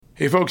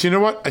Hey folks, you know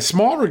what? A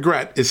small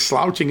regret is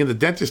slouching in the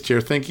dentist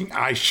chair thinking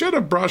I should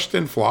have brushed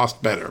and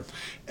flossed better.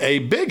 A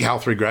big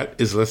health regret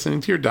is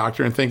listening to your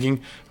doctor and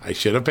thinking I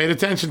should have paid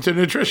attention to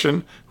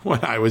nutrition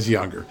when I was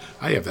younger.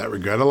 I have that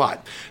regret a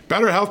lot.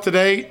 Better health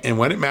today and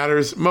when it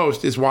matters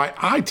most is why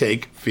I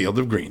take Field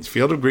of Greens.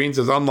 Field of Greens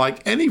is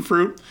unlike any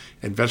fruit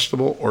and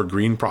vegetable or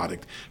green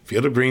product.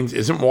 Field of Greens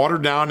isn't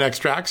watered down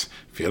extracts.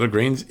 Field of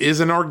Greens is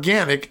an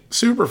organic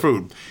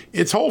superfood.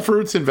 It's whole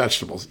fruits and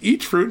vegetables.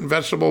 Each fruit and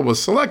vegetable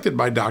was selected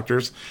by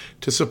doctors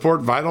to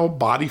support vital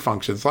body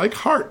functions like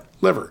heart,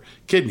 liver,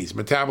 kidneys,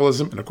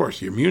 metabolism, and of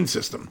course, your immune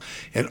system.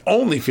 And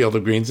only Field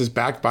of Greens is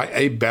backed by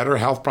a better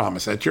health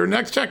promise. At your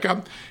next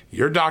checkup,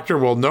 your doctor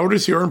will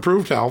notice your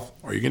improved health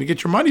or you're going to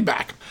get your money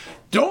back.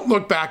 Don't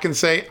look back and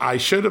say, I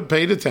should have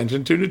paid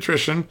attention to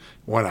nutrition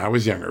when I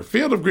was younger.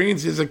 Field of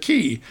Greens is a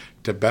key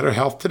to better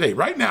health today,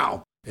 right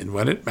now, and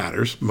when it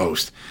matters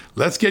most.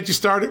 Let's get you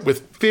started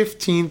with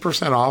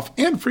 15% off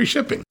and free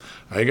shipping.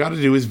 All you got to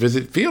do is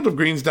visit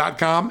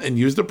fieldofgreens.com and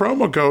use the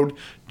promo code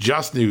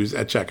JUSTNEWS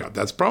at checkout.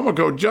 That's promo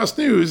code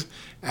JUSTNEWS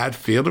at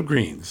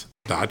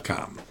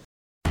fieldofgreens.com.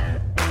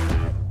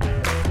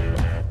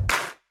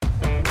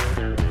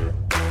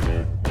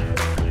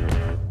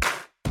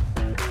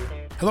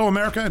 Hello,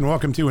 America, and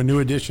welcome to a new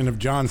edition of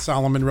John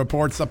Solomon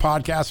Reports, a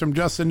podcast from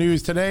Just the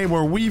News today,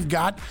 where we've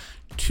got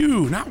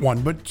not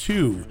one, but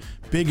two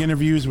big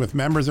interviews with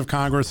members of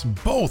Congress,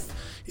 both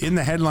in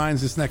the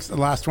headlines the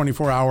last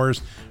 24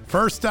 hours.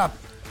 First up,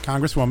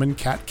 Congresswoman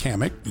Kat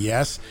Cammack.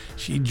 Yes,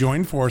 she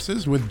joined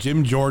forces with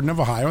Jim Jordan of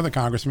Ohio, the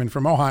congressman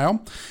from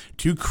Ohio,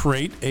 to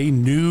create a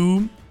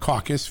new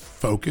caucus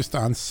focused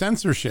on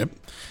censorship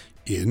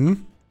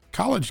in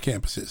college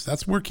campuses.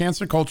 That's where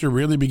cancer culture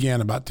really began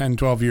about 10,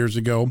 12 years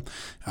ago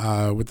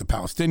with the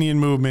Palestinian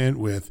movement,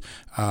 with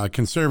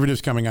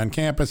conservatives coming on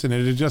campus, and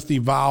it had just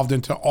evolved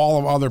into all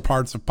of other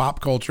parts of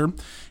pop culture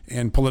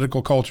and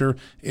political culture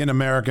in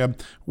America.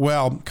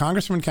 Well,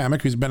 Congresswoman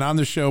Cammack, who's been on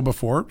the show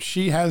before,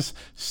 she has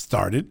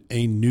started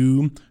a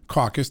new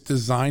caucus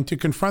designed to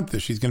confront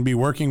this. She's going to be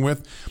working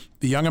with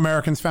the Young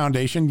Americans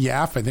Foundation,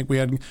 YAF. I think we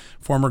had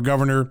former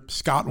Governor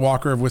Scott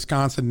Walker of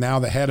Wisconsin, now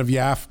the head of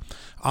YAF,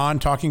 on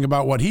talking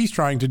about what he's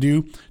trying to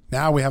do.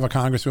 Now we have a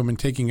congresswoman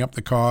taking up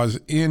the cause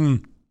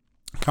in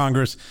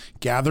Congress,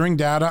 gathering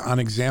data on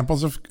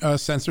examples of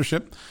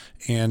censorship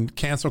and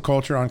cancel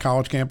culture on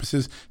college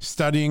campuses,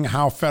 studying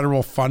how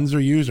federal funds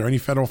are used or any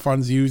federal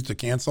funds used to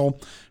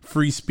cancel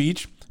free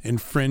speech,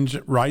 infringe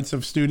rights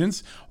of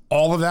students.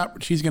 All of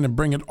that, she's going to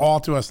bring it all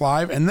to us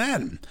live. And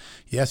then,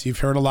 yes, you've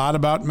heard a lot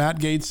about Matt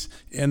Gaetz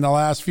in the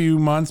last few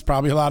months.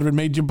 Probably a lot of it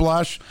made you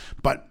blush.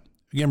 But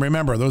again,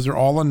 remember, those are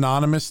all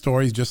anonymous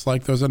stories, just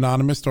like those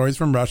anonymous stories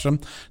from Russia.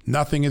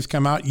 Nothing has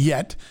come out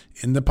yet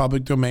in the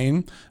public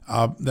domain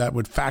that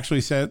would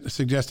factually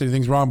suggest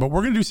anything's wrong. But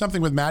we're going to do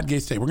something with Matt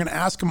Gaetz today. We're going to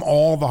ask him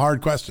all the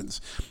hard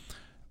questions.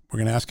 We're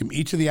going to ask him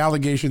each of the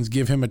allegations,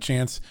 give him a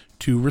chance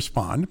to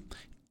respond.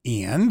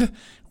 And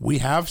we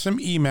have some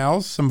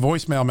emails, some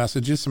voicemail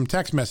messages, some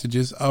text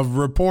messages of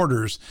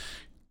reporters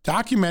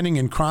documenting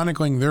and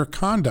chronicling their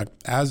conduct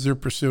as they're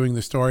pursuing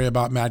the story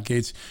about Matt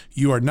Gaetz.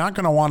 You are not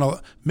going to want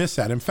to miss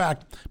that. In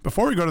fact,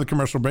 before we go to the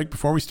commercial break,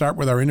 before we start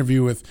with our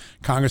interview with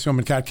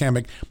Congresswoman Kat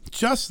Cammack,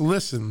 just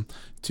listen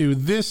to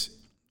this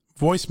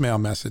voicemail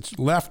message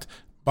left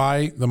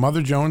by the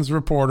Mother Jones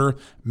reporter,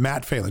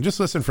 Matt Phelan. Just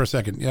listen for a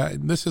second. Yeah,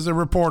 this is a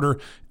reporter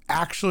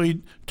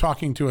actually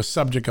talking to a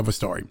subject of a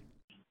story.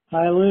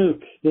 Hi,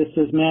 Luke. This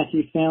is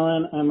Matthew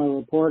Phelan. I'm a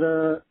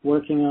reporter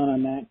working on a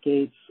Matt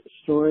Gaetz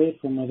story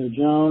for Mother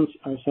Jones.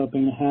 I was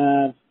hoping to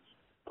have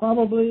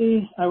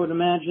I would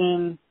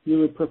imagine you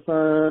would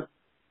prefer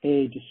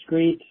a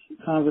discreet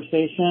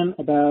conversation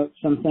about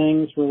some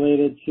things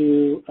related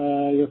to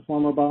your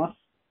former boss.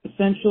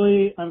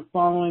 Essentially, I'm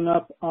following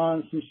up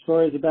on some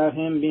stories about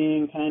him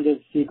being kind of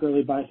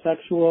secretly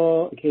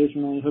bisexual,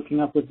 occasionally hooking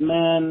up with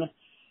men,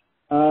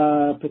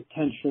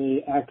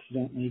 potentially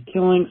accidentally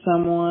killing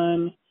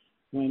someone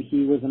when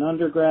he was an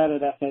undergrad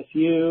at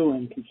FSU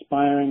and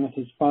conspiring with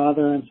his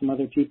father and some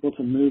other people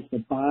to move the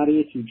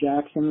body to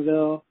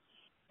Jacksonville,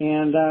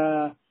 and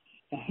a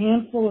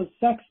handful of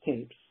sex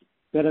tapes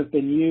that have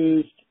been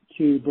used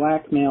to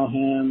blackmail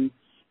him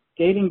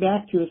dating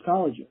back to his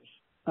college years.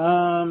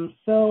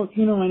 So if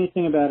you know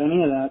anything about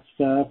any of that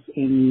stuff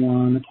and you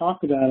want to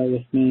talk about it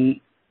with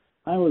me,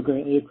 I would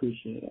greatly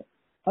appreciate it.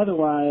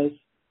 Otherwise,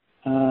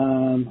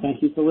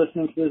 thank you for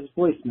listening to this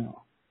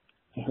voicemail.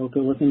 I hope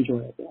it was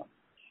enjoyable.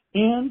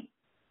 And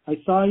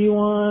I saw you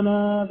on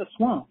The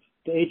Swamp,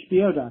 the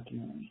HBO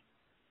documentary,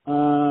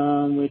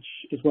 which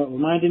is what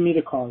reminded me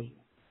to call you,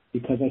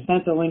 because I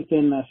sent a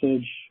LinkedIn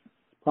message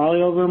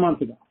probably over a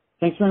month ago.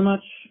 Thanks very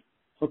much.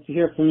 Hope to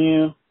hear from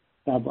you.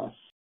 God bless.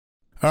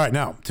 All right.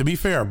 Now, to be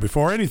fair,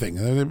 before anything,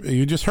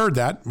 you just heard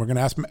that. We're going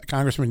to ask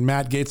Congressman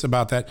Matt Gaetz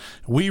about that.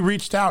 We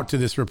reached out to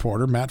this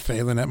reporter, Matt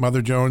Phelan at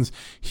Mother Jones.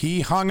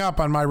 He hung up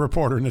on my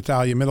reporter,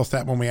 Natalia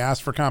Middlestat, when we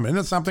asked for comment.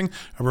 Isn't that something?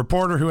 A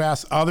reporter who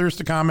asks others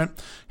to comment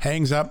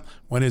hangs up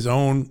when his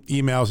own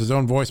emails, his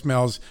own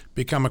voicemails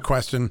become a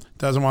question,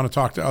 doesn't want to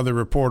talk to other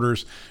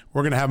reporters.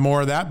 We're going to have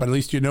more of that, but at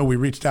least we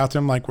reached out to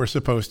him like we're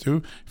supposed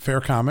to. Fair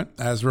comment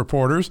as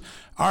reporters.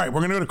 All right, we're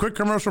going to go to a quick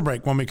commercial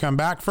break. When we come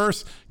back,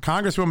 first,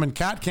 Congresswoman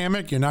Kat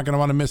Cammack, you're not going to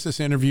want to miss this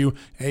interview,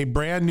 a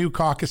brand new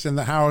caucus in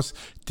the House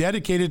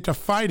dedicated to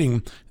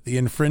fighting the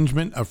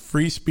infringement of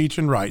free speech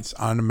and rights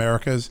on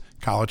America's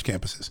college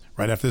campuses.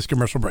 Right after this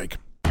commercial break.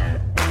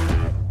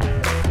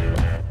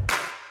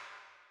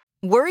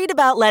 Worried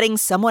about letting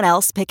someone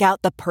else pick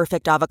out the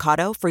perfect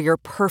avocado for your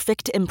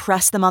perfect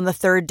impress them on the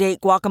third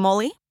date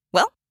guacamole?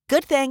 Well,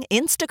 good thing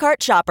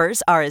Instacart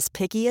shoppers are as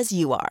picky as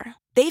you are.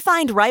 They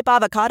find ripe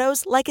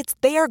avocados like it's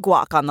their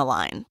guac on the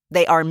line.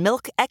 They are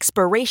milk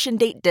expiration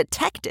date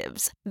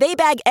detectives. They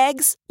bag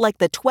eggs like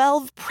the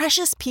 12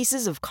 precious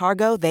pieces of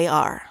cargo they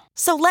are.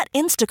 So let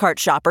Instacart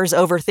shoppers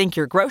overthink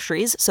your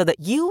groceries so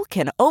that you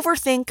can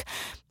overthink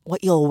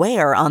what you'll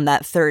wear on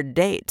that third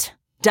date.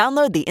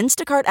 Download the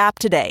Instacart app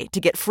today to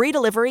get free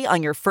delivery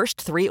on your first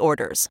 3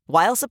 orders,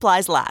 while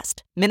supplies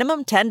last.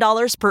 Minimum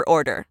 $10 per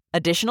order.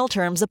 Additional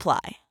terms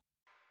apply.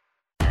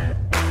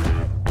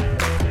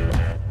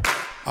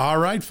 All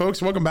right,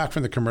 folks, welcome back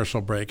from the commercial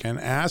break. And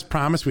as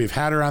promised, we've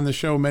had her on the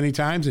show many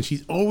times, and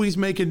she's always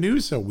making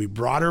news, so we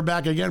brought her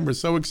back again. We're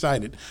so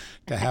excited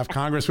to have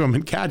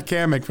Congresswoman Kat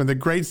Cammack from the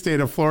great state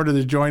of Florida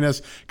to join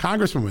us.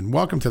 Congresswoman,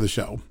 welcome to the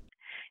show.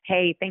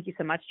 Hey, thank you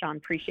so much, John.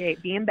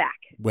 Appreciate being back.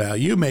 Well,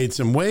 you made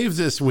some waves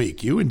this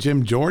week. You and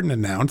Jim Jordan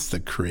announced the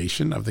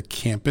creation of the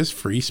Campus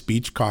Free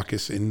Speech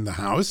Caucus in the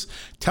House.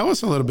 Tell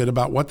us a little bit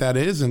about what that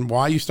is and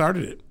why you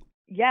started it.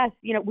 Yes,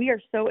 we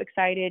are so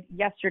excited.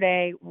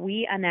 Yesterday,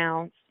 we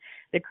announced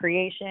the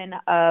creation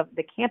of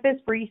the Campus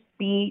Free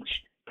Speech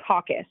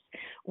Caucus,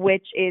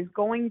 which is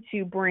going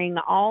to bring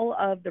all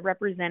of the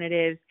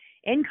representatives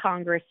in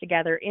Congress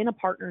together in a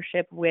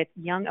partnership with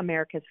Young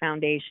America's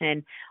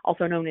Foundation,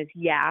 also known as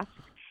YAF.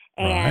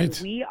 And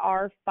right. We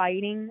are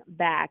fighting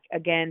back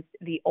against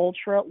the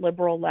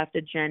ultra-liberal left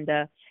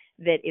agenda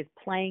that is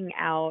playing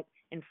out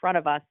in front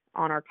of us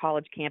on our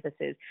college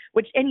campuses,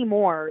 which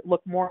anymore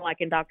look more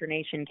like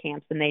indoctrination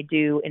camps than they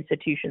do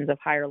institutions of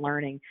higher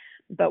learning.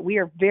 But we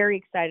are very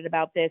excited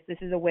about this. This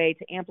is a way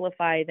to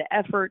amplify the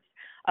efforts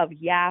of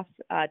YAF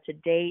to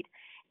date.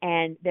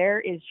 And there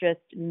is just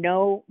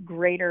no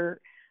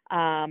greater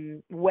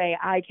way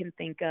I can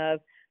think of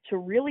to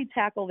really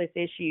tackle this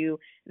issue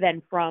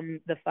than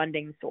from the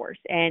funding source.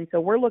 And so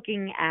we're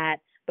looking at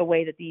the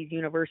way that these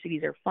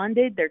universities are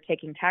funded. They're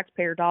taking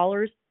taxpayer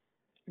dollars,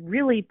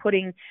 really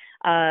putting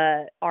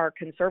our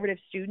conservative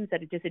students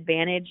at a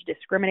disadvantage,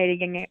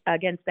 discriminating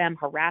against them,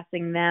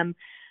 harassing them,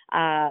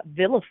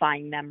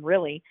 vilifying them,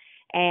 really.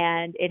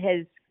 And it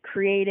has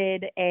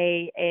created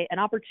an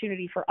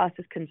opportunity for us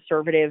as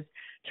conservatives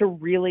to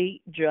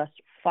really just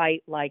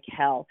fight like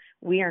hell.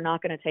 We are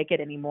not going to take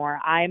it anymore.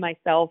 I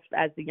myself,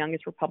 as the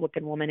youngest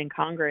Republican woman in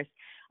Congress,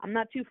 I'm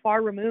not too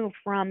far removed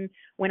from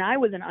when I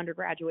was an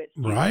undergraduate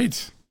student,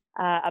 right?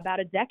 About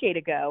a decade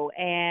ago.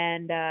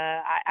 And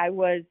I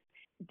was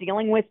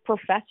dealing with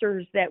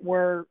professors that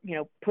were,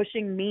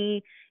 pushing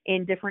me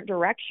in different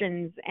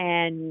directions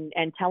and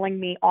telling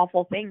me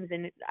awful things.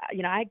 And,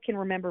 I can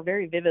remember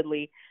very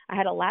vividly, I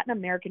had a Latin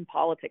American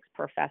politics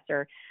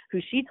professor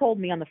who she told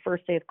me on the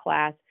first day of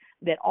class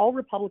that all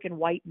Republican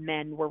white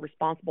men were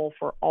responsible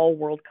for all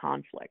world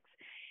conflicts.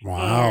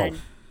 Wow. And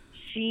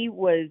she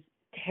was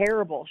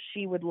terrible.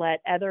 She would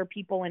let other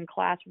people in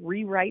class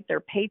rewrite their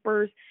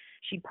papers.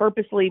 She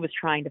purposely was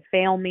trying to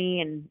fail me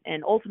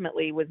and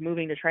ultimately was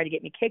moving to try to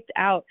get me kicked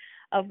out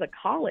of the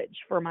college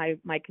for my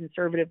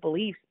conservative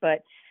beliefs.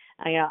 But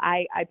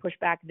I pushed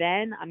back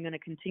then. I'm going to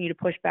continue to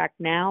push back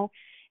now.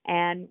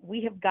 And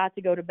we have got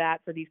to go to bat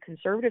for these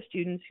conservative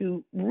students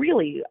who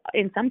really,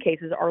 in some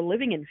cases, are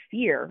living in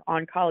fear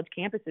on college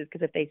campuses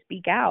because if they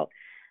speak out,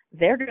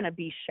 they're going to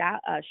be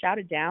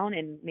shouted down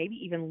and maybe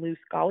even lose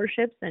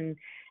scholarships and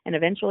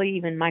eventually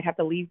even might have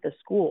to leave the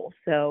school.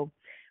 So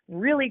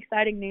really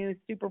exciting news.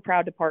 Super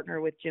proud to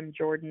partner with Jim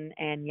Jordan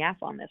and YAF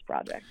on this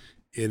project.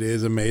 It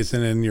is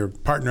amazing. And you're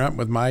partnering up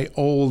with my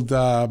old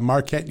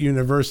Marquette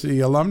University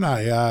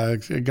alumni,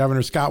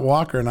 Governor Scott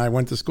Walker, and I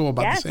went to school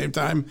about the same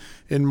time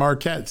in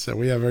Marquette. So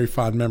we have very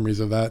fond memories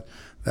of that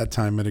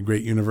time at a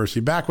great university,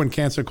 back when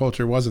cancel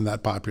culture wasn't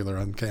that popular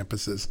on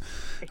campuses.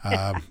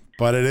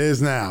 But it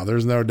is now.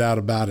 There's no doubt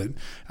about it.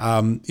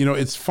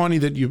 It's funny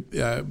that you,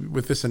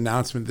 with this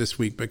announcement this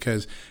week,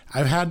 because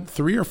I've had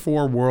 3 or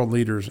 4 world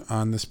leaders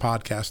on this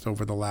podcast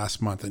over the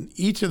last month, and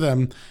each of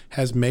them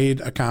has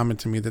made a comment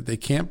to me that they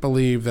can't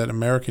believe that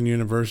American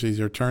universities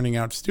are turning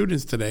out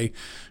students today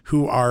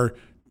who are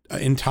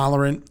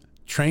intolerant,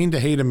 trained to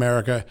hate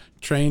America,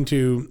 trained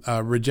to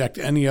reject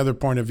any other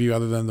point of view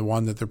other than the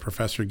one that the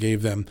professor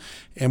gave them.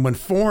 And when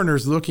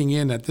foreigners looking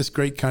in at this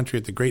great country,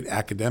 at the great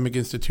academic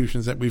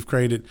institutions that we've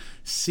created,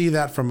 see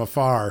that from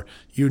afar,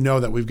 you know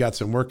that we've got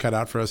some work cut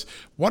out for us.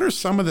 What are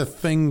some of the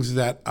things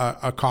that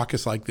a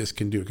caucus like this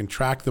can do? It can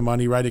track the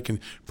money, right? It can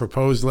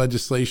propose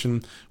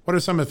legislation. What are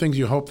some of the things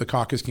you hope the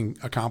caucus can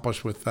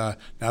accomplish with now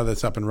that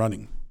it's up and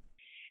running?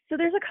 So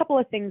there's a couple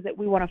of things that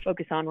we want to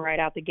focus on right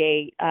out the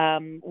gate,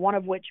 one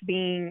of which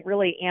being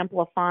really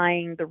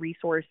amplifying the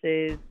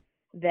resources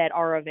that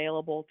are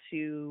available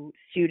to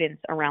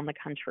students around the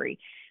country.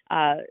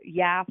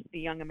 YAF, the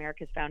Young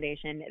Americas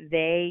Foundation,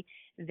 they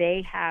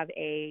have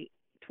a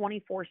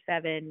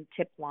 24/7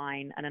 tip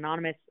line, an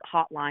anonymous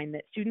hotline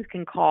that students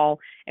can call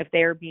if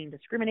they're being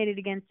discriminated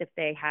against, if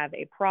they have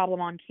a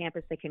problem on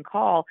campus, they can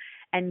call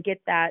and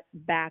get that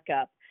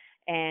backup.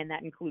 And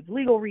that includes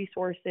legal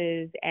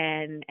resources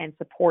and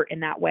support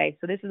in that way.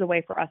 So this is a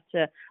way for us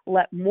to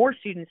let more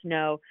students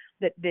know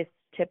that this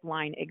tip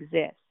line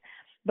exists.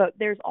 But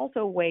there's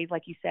also ways,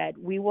 like you said,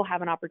 we will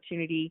have an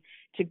opportunity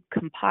to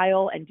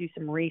compile and do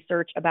some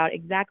research about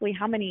exactly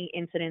how many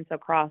incidents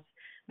across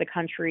the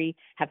country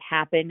have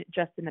happened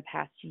just in the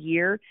past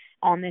year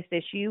on this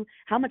issue,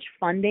 how much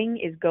funding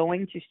is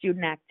going to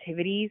student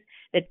activities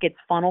that gets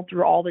funneled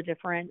through all the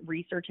different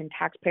research and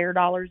taxpayer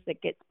dollars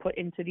that gets put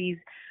into these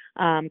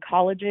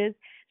colleges.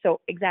 So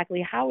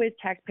exactly how is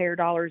taxpayer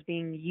dollars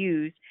being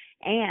used,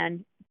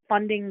 and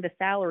funding the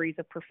salaries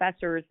of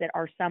professors that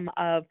are some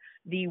of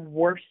the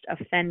worst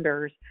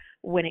offenders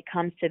when it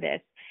comes to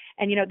this.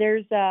 And, you know,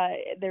 there's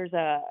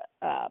a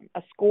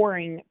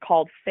scoring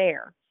called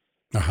FAIR.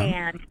 Uh-huh.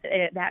 And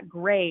that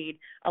grade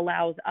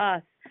allows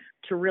us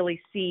to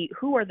really see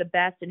who are the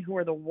best and who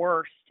are the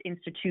worst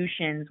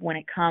institutions when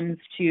it comes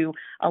to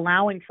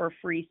allowing for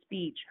free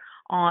speech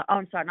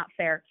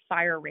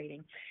fire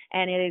rating.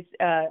 And it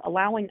is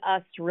allowing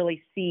us to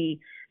really see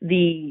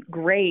the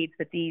grades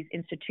that these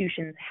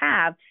institutions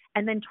have,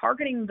 and then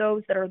targeting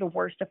those that are the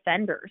worst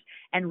offenders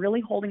and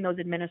really holding those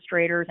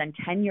administrators and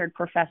tenured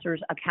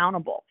professors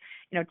accountable.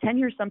 You know,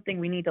 tenure is something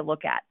we need to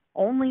look at.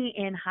 Only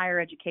in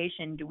higher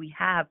education do we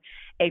have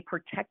a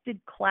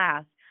protected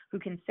class who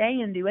can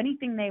say and do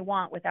anything they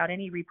want without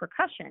any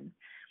repercussions.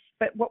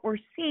 But what we're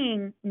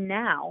seeing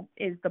now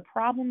is the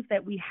problems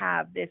that we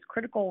have, this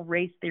critical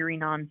race theory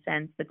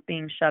nonsense that's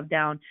being shoved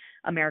down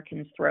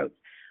Americans' throats.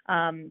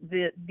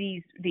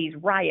 These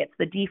riots,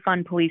 the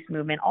defund police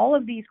movement, all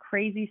of these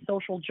crazy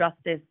social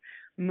justice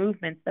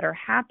movements that are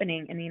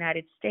happening in the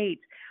United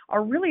States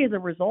are really as a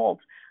result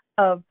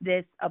of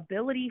this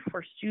ability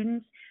for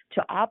students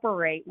to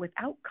operate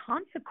without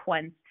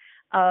consequence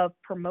of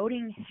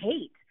promoting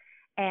hate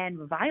and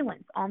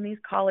violence on these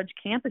college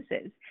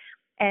campuses.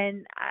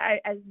 And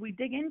as we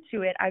dig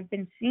into it, I've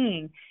been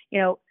seeing, you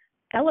know,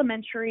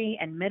 elementary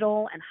and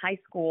middle and high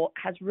school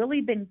has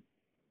really been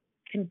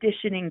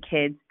conditioning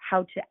kids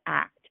how to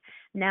act.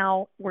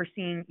 Now we're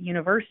seeing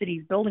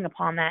universities building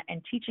upon that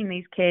and teaching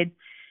these kids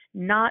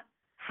not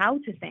how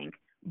to think,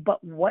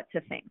 but what to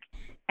think.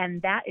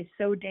 And that is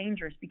so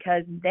dangerous,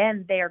 because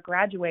then they are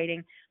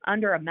graduating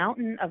under a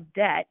mountain of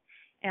debt,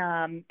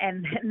 and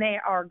then they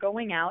are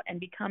going out and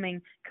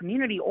becoming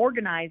community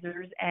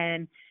organizers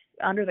and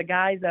under the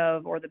guise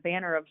of, or the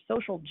banner of,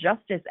 social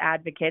justice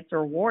advocates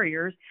or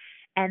warriors,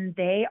 and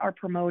they are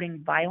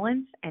promoting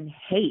violence and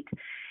hate.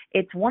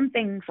 It's one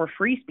thing for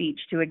free speech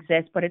to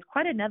exist, but it's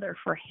quite another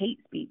for hate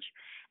speech.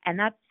 And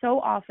that's so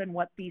often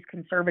what these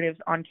conservatives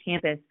on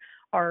campus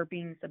are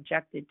being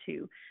subjected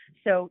to.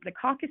 So the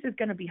caucus is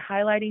going to be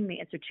highlighting the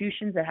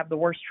institutions that have the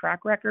worst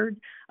track record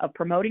of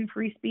promoting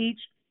free speech.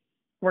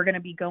 We're going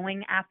to be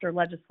going after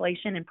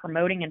legislation and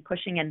promoting and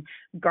pushing and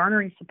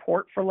garnering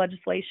support for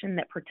legislation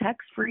that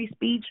protects free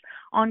speech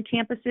on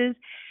campuses,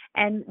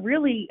 and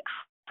really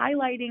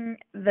highlighting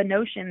the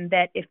notion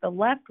that if the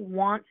left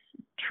wants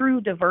true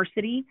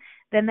diversity,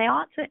 then they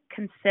ought to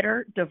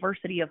consider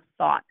diversity of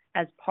thought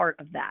as part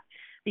of that,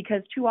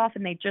 because too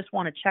often they just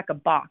want to check a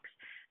box.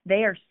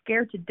 They are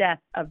scared to death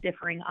of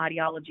differing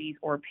ideologies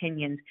or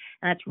opinions,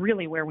 and that's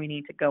really where we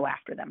need to go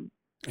after them.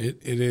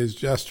 It is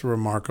just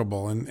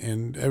remarkable,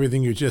 and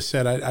everything you just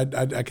said,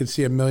 I could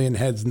see a million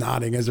heads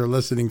nodding as they're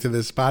listening to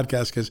this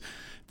podcast, because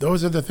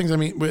those are the things. I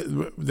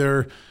mean,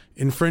 they're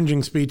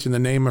infringing speech in the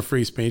name of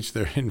free speech.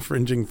 They're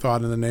infringing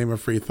thought in the name of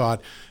free thought.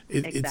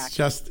 Exactly. It's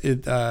just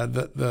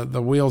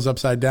the wheels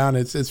upside down.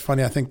 It's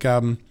funny. I think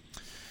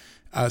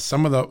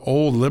some of the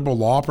old liberal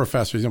law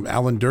professors,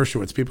 Alan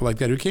Dershowitz, people like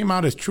that, who came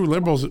out as true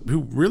liberals,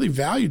 who really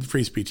valued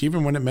free speech,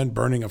 even when it meant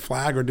burning a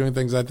flag or doing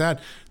things like that,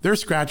 they're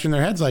scratching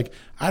their heads like,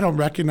 I don't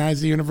recognize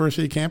the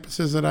university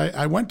campuses that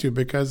I went to,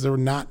 because they're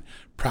not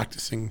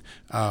practicing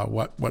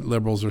what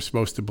liberals are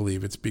supposed to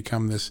believe. It's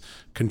become this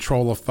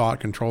control of thought,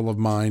 control of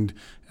mind,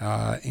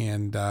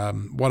 and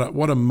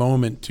what a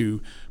moment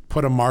to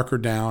put a marker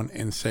down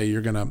and say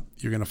you're gonna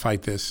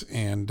fight this,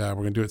 and we're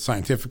gonna do it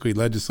scientifically,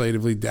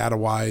 legislatively, data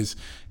wise,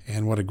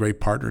 and what a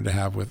great partner to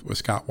have with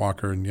Scott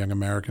Walker and Young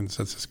Americans.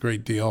 That's a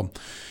great deal.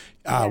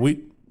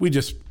 We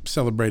just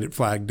celebrated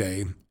Flag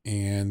Day,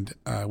 and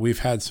we've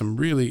had some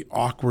really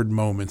awkward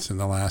moments in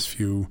the last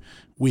few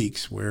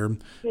weeks where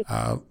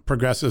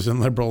progressives and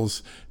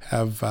liberals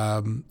have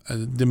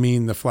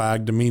demeaned the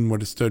flag, demeaned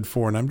what it stood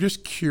for, and I'm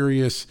just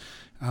curious.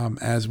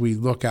 As we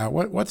look at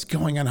what's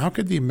going on, how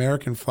could the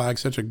American flag,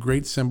 such a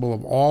great symbol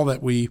of all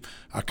that we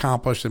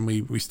accomplish and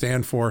we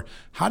stand for,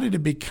 how did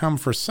it become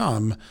for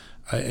some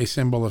a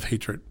symbol of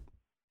hatred?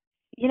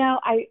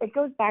 It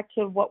goes back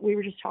to what we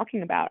were just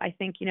talking about. I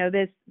think,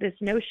 this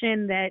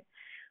notion that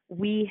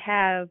we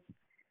have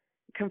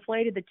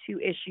conflated the two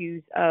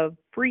issues of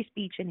free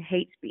speech and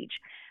hate speech.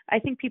 I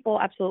think people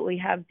absolutely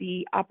have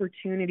the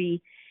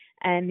opportunity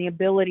and the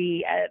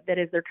ability that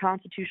is their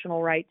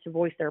constitutional right to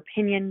voice their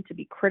opinion, to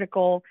be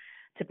critical,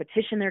 to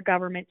petition their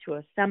government, to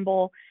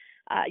assemble.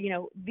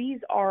 These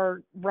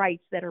are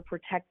rights that are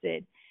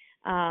protected.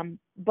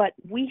 But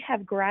we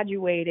have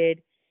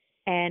graduated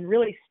and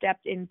really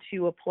stepped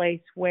into a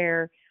place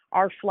where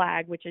our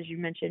flag, which, as you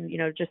mentioned,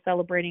 just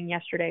celebrating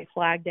yesterday,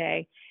 Flag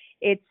Day,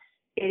 it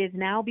has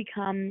now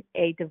become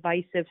a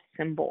divisive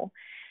symbol.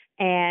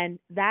 And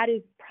that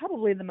is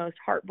probably the most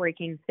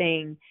heartbreaking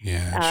thing.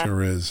 Yeah, it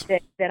sure is.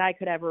 That I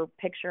could ever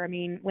picture. I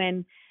mean,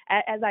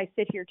 as I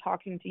sit here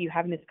talking to you,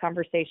 having this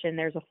conversation,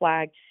 there's a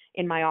flag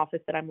in my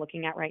office that I'm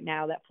looking at right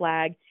now. That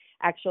flag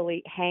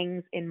actually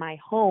hangs in my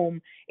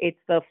home. It's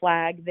the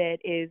flag that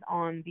is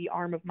on the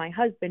arm of my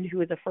husband,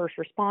 who is a first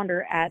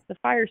responder at the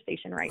fire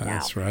station right now.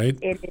 That's right.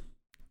 It is,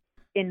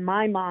 in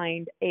my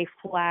mind, a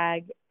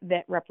flag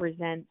that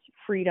represents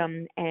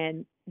freedom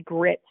and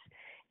grit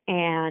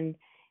and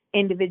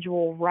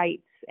individual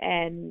rights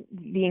and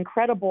the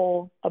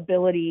incredible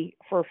ability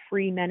for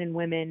free men and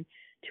women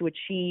to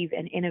achieve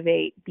and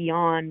innovate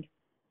beyond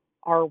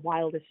our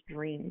wildest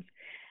dreams.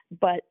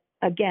 But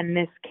again,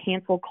 this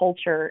cancel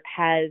culture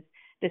has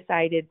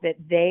decided that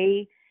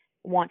they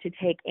want to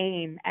take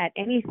aim at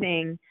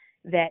anything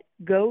that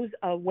goes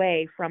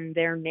away from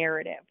their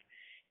narrative.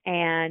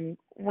 And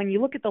when you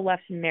look at the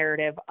left's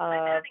narrative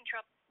of,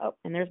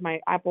 and there's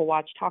my Apple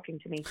Watch talking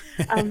to me.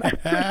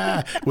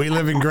 We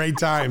live in great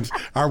times.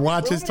 Our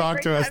watches talk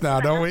to us now,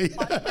 don't we?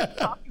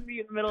 Talking to me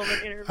in the middle of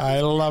an interview.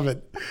 I love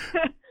it.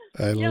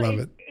 I love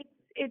it.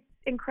 It's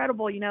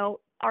incredible.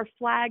 Our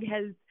flag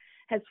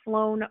has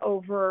flown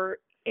over,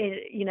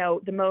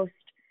 the most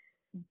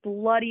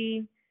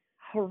bloody,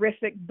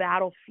 horrific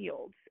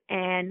battlefields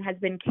and has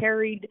been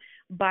carried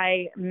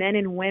by men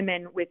and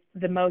women with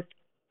the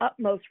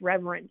utmost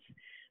reverence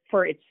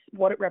for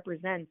what it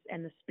represents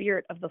and the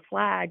spirit of the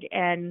flag.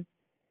 And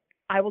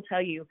I will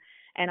tell you,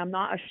 and I'm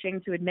not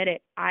ashamed to admit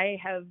it, I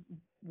have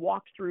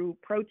walked through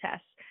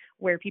protests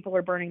where people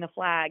are burning the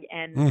flag,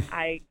 and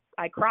I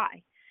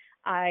cry.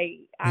 I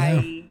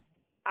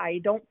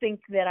don't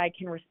think that I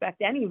can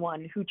respect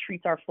anyone who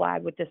treats our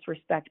flag with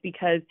disrespect,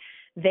 because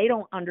they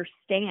don't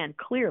understand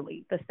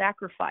clearly the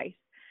sacrifice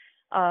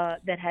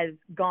that has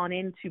gone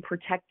into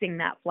protecting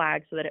that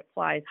flag so that it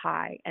flies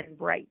high and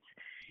bright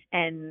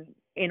and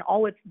in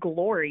all its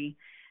glory.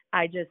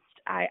 I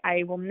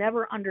will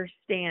never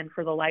understand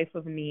for the life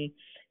of me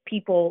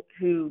people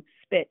who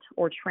spit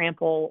or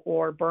trample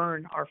or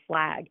burn our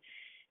flag.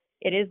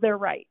 It is their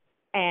right,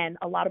 and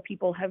a lot of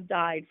people have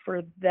died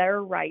for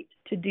their right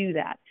to do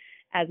that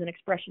as an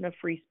expression of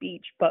free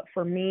speech. But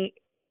for me,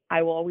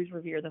 I will always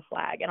revere the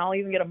flag, and I'll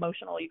even get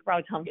emotional. You can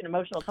probably tell I'm getting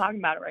emotional talking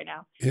about it right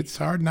now. It's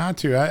hard not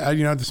to. I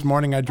this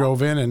morning I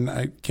drove in and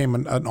I came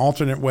an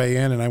alternate way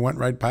in, and I went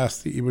right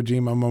past the Iwo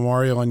Jima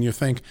Memorial, and you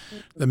think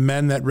the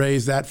men that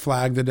raised that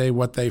flag today,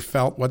 what they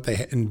felt, what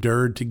they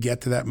endured to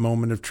get to that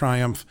moment of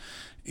triumph.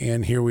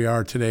 And here we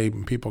are today,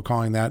 people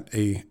calling that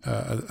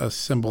a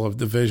symbol of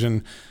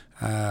division.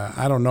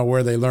 I don't know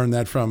where they learned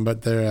that from,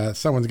 but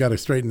someone's got to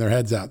straighten their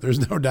heads out.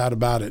 There's no doubt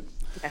about it.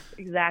 Yes,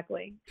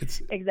 exactly.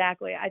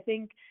 Exactly. I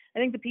think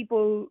the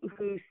people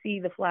who see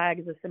the flag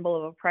as a symbol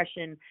of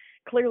oppression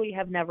clearly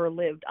have never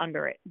lived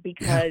under it,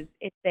 because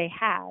if they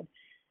had,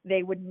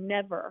 they would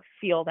never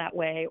feel that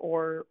way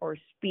or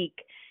speak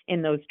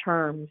in those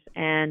terms.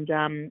 And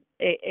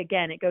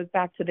it goes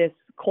back to this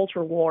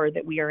culture war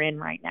that we are in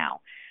right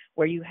now,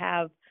 where you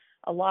have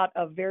a lot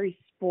of very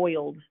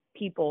spoiled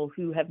people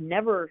who have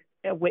never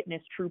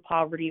witnessed true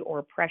poverty or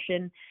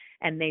oppression,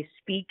 and they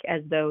speak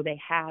as though they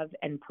have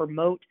and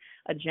promote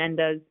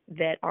agendas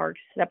that are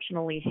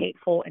exceptionally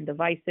hateful and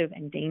divisive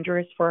and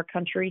dangerous for our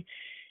country.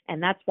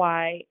 And that's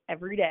why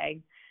every day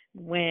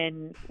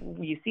when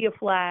you see a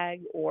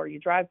flag or you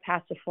drive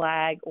past a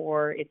flag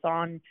or it's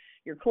on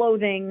your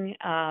clothing,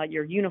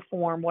 your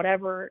uniform,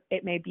 whatever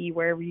it may be,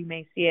 wherever you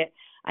may see it,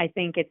 I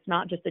think it's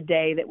not just a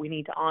day that we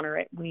need to honor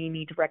it. We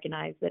need to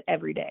recognize that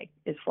every day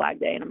is Flag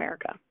Day in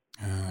America.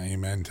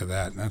 Amen to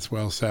that. That's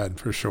well said,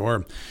 for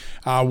sure.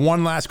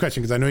 One last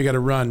question, because I know you got to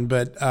run,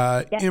 but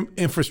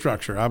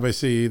infrastructure.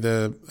 Obviously,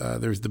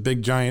 there's the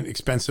big, giant,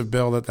 expensive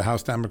bill that the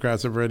House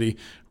Democrats have already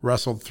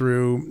wrestled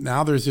through.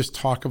 Now there's this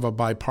talk of a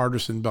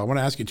bipartisan bill. I want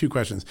to ask you two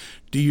questions.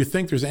 Do you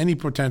think there's any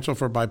potential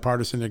for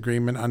bipartisan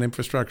agreement on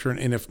infrastructure?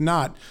 And if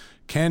not,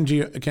 can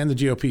the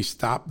GOP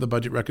stop the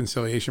budget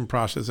reconciliation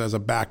process as a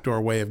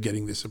backdoor way of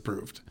getting this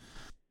approved?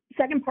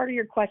 Second part of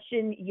your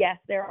question, yes,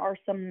 there are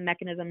some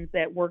mechanisms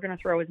that we're going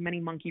to throw as many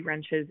monkey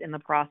wrenches in the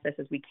process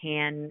as we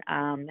can.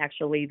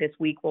 Actually, this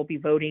week we'll be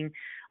voting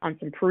on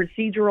some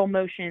procedural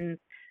motions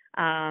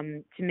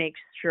to make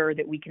sure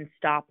that we can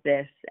stop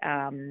this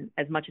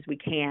as much as we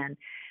can.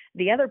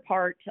 The other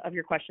part of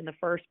your question, the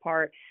first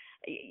part,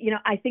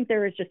 I think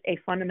there is just a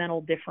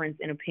fundamental difference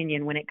in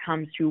opinion when it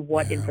comes to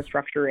what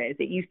infrastructure is.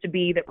 It used to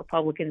be that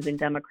Republicans and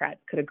Democrats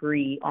could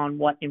agree on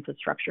what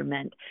infrastructure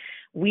meant.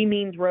 We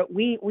mean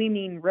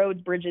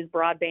roads, bridges,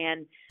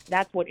 broadband.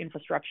 That's what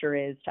infrastructure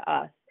is to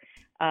us.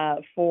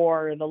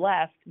 For the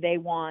left, they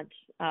want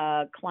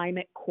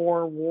climate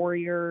core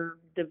warrior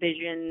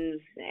divisions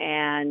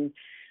and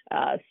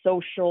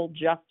social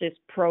justice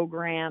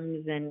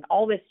programs and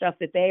all this stuff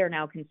that they are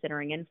now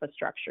considering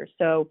infrastructure.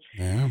 So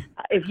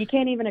if you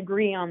can't even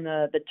agree on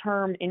the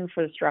term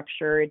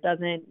infrastructure, it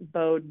doesn't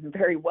bode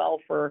very well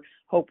for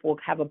hope we'll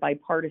have a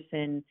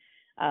bipartisan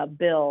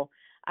bill.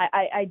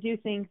 I do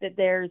think that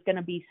there's going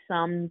to be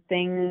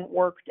something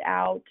worked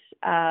out.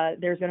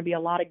 There's going to be a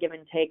lot of give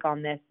and take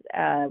on this,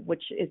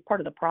 which is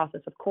part of the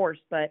process, of course,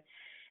 but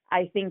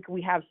I think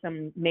we have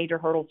some major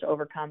hurdles to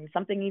overcome.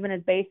 Something even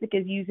as basic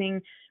as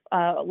using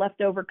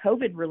leftover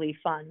COVID relief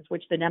funds,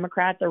 which the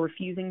Democrats are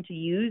refusing to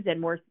use.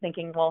 And we're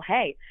thinking, well,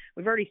 hey,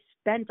 we've already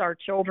spent our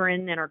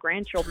children and our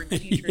grandchildren's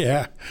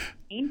future.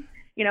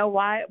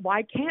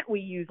 Why can't we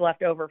use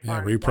leftover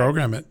funds?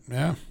 Reprogram it.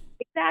 Yeah.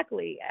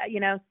 Exactly.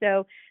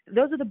 So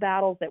those are the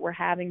battles that we're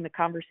having, the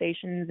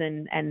conversations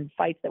and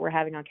fights that we're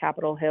having on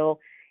Capitol Hill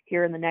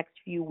here in the next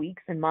few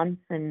weeks and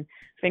months, and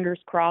fingers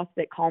crossed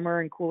that calmer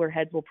and cooler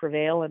heads will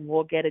prevail and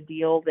we'll get a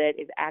deal that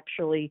is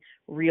actually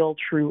real,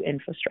 true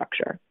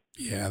infrastructure.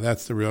 Yeah,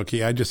 that's the real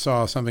key. I just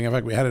saw something, in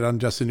fact, we had it on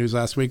Just the News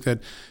last week,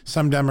 that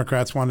some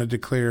Democrats wanted to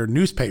declare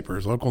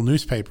newspapers, local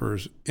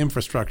newspapers,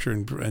 infrastructure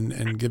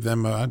and give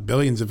them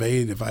billions of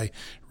aid, if I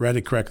read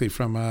it correctly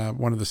from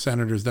one of the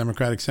senators,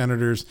 Democratic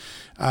senators.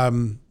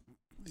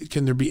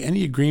 Can there be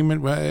any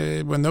agreement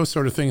when those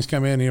sort of things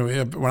come in?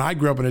 When I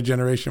grew up in a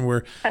generation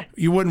where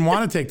you wouldn't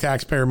want to take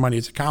taxpayer money,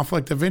 it's a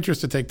conflict of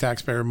interest to take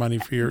taxpayer money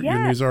for your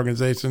news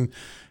organization.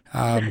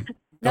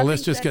 The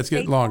list just gets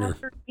longer.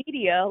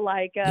 Media,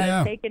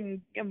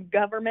 taking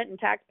government and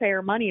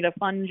taxpayer money to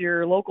fund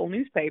your local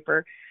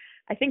newspaper.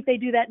 I think they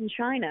do that in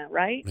China,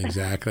 right?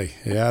 Exactly.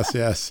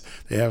 Yes.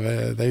 They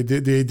have. They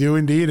do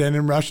indeed, and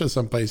in Russia,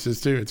 some places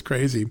too. It's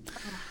crazy.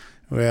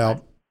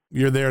 Well,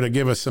 you're there to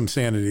give us some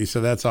sanity,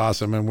 so that's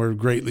awesome, and we're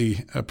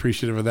greatly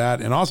appreciative of that.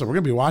 And also, we're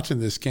going to be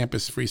watching this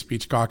Campus Free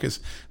Speech Caucus.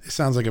 It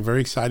sounds like a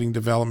very exciting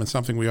development,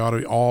 something we ought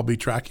to all be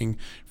tracking.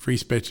 Free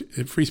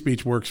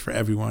speech works for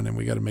everyone, and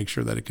we got to make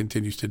sure that it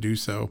continues to do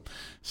so.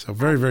 So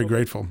very, very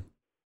grateful.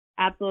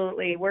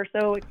 Absolutely. We're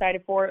so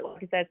excited for it.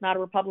 Like I said, it's not a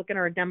Republican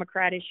or a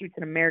Democrat issue. It's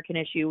an American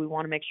issue. We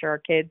want to make sure our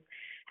kids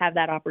have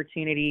that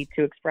opportunity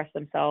to express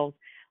themselves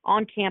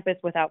on campus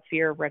without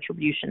fear of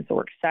retribution. So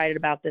we're excited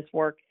about this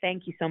work.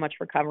 Thank you so much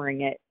for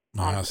covering it.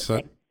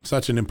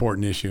 Such an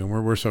important issue.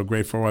 And we're so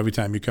grateful every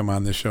time you come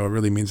on this show. It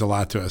really means a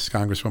lot to us,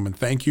 Congresswoman.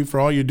 Thank you for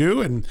all you do,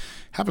 and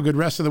have a good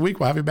rest of the week.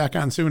 We'll have you back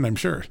on soon, I'm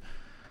sure.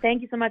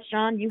 Thank you so much,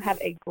 John. You have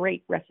a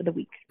great rest of the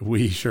week.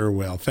 We sure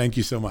will. Thank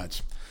you so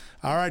much.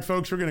 All right,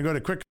 folks, we're going to go to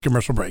a quick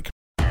commercial break.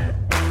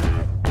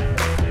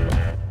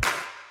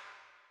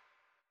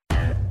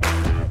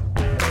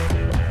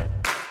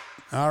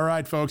 All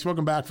right, folks,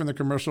 welcome back from the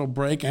commercial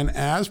break. And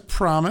as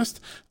promised,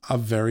 a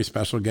very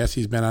special guest.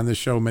 He's been on this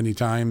show many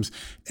times.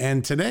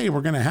 And today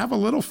we're going to have a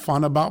little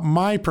fun about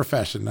my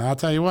profession. Now, I'll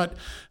tell you what,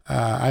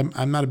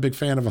 I'm not a big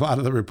fan of a lot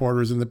of the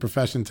reporters in the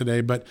profession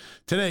today, but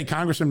today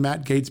Congressman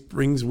Matt Gaetz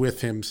brings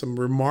with him some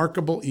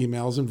remarkable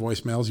emails and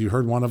voicemails. You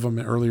heard one of them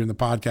earlier in the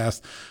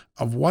podcast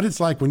of what it's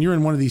like when you're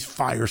in one of these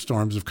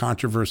firestorms of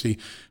controversy,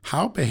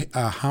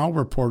 how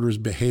reporters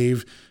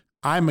behave.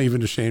 I'm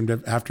even ashamed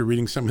after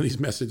reading some of these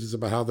messages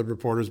about how the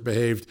reporters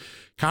behaved.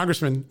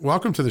 Congressman,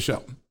 welcome to the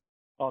show.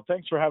 Oh,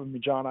 thanks for having me,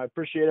 John. I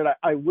appreciate it.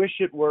 I wish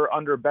it were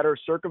under better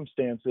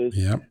circumstances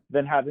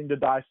than having to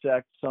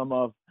dissect some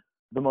of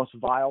the most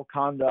vile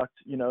conduct,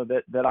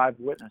 that I've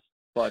witnessed.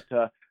 But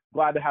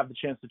glad to have the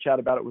chance to chat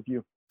about it with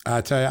you.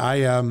 I tell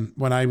you,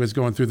 when I was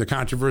going through the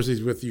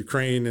controversies with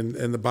Ukraine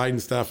and the Biden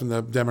stuff and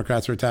the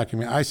Democrats were attacking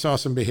me, I saw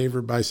some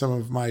behavior by some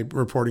of my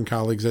reporting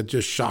colleagues that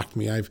just shocked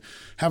me. I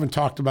haven't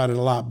talked about it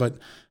a lot, but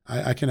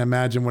I can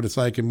imagine what it's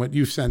like, and what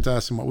you've sent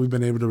us and what we've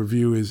been able to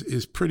review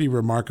is pretty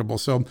remarkable.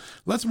 So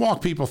let's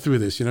walk people through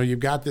this. You've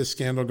got this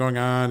scandal going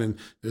on and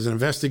there's an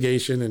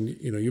investigation, and,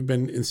 you've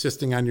been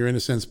insisting on your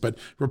innocence, but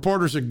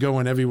reporters are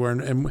going everywhere.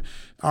 And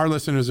our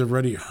listeners have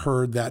already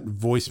heard that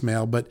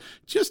voicemail, but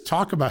just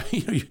talk about,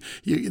 the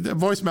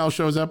voicemail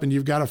shows up and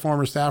you've got a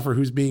former staffer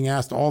who's being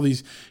asked all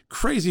these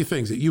crazy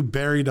things, that you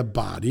buried a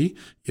body,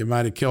 you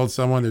might have killed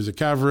someone, there's a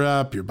cover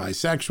up, you're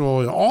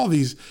bisexual, all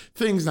these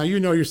things. Now, you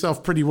know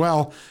yourself pretty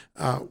well.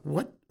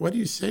 What do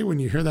you say when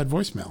you hear that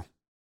voicemail?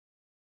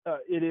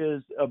 It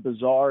is a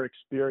bizarre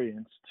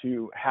experience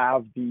to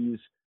have these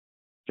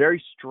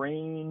very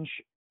strange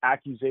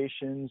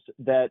accusations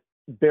that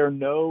bear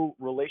no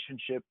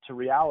relationship to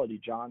reality,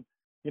 John.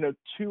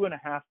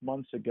 2.5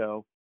 months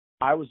ago,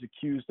 I was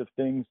accused of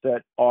things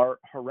that are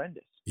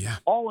horrendous. Yeah.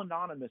 All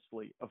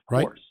anonymously, of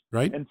course.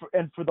 Right. And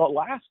for the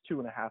last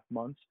 2.5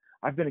 months,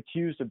 I've been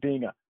accused of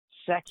being a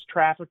sex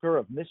trafficker,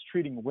 of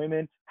mistreating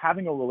women,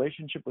 having a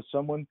relationship with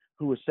someone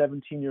who was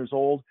 17 years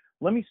old.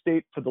 Let me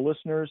state for the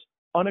listeners,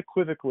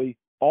 unequivocally,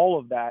 all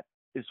of that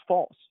is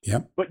false.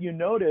 Yep. But you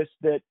notice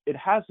that it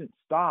hasn't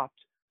stopped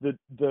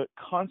the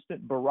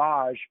constant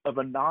barrage of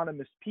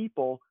anonymous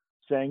people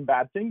saying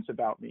bad things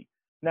about me.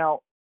 Now,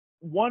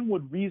 one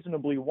would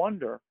reasonably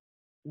wonder,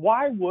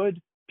 why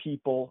would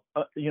people,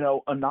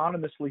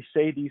 anonymously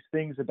say these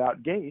things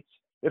about Gaetz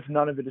if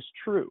none of it is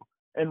true?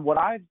 And what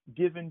I've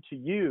given to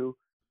you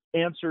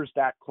answers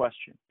that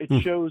question.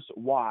 It shows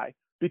why.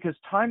 Because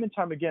time and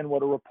time again,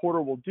 what a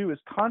reporter will do is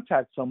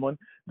contact someone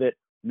that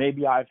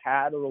maybe I've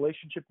had a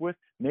relationship with,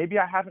 maybe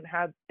I haven't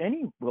had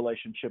any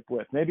relationship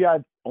with, maybe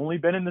I've only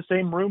been in the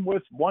same room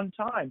with one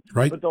time.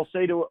 Right. But they'll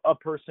say to a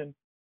person,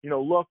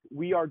 look,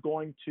 we are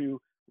going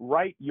to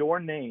write your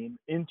name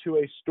into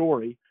a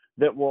story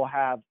that will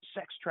have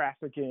sex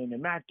trafficking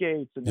and Matt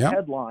Gaetz in the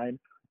headline,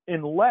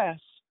 unless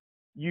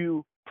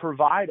you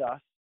provide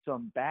us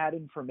some bad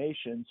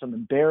information, some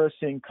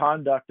embarrassing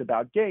conduct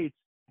about Gaetz.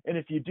 And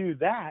if you do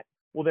that,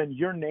 well, then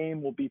your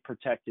name will be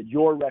protected.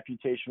 Your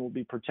reputation will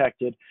be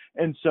protected.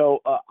 And so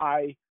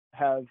I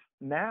have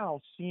now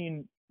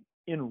seen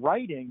in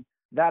writing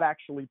that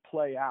actually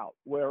play out,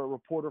 where a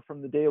reporter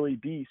from the Daily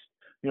Beast,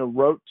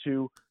 wrote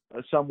to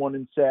someone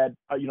and said,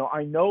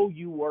 I know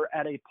you were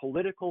at a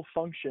political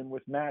function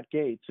with Matt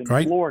Gaetz in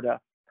Florida.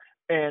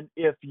 And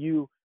if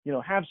you,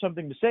 have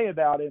something to say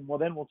about him, well,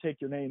 then we'll take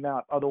your name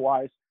out.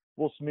 Otherwise,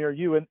 we'll smear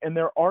you. And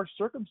there are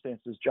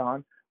circumstances,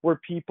 John, where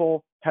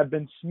people have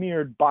been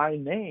smeared by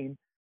name.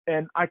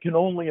 And I can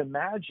only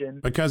imagine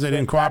because they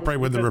didn't cooperate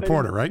with the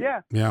reporter, right?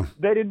 Yeah.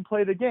 They didn't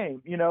play the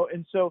game,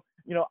 and so,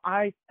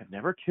 I have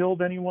never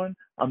killed anyone.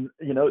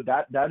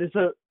 That is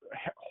a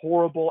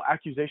horrible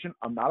accusation.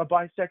 I'm not a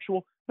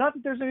bisexual. Not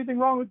that there's anything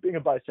wrong with being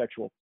a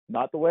bisexual.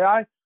 Not the way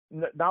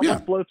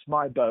what floats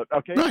my boat.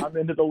 Okay. Right. I'm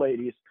into the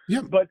ladies.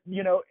 Yeah. But,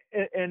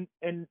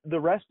 and the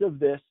rest of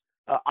this,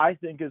 I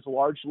think is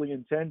largely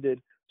intended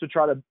to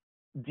try to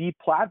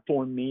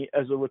deplatform me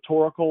as a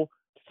rhetorical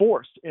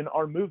force in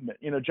our movement.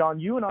 John,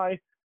 you and I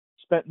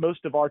spent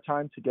most of our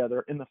time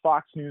together in the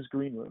Fox News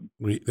green room.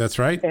 That's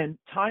right. And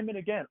time and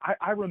again,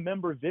 I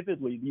remember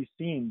vividly these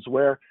scenes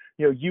where,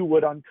 you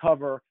would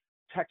uncover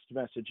text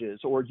messages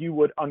or you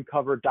would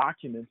uncover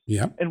documents.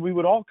 Yeah. And we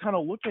would all kind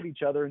of look at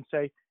each other and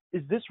say,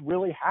 is this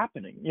really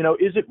happening?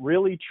 Is it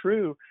really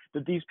true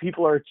that these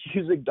people are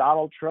accusing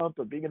Donald Trump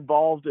of being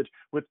involved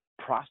with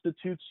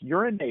prostitutes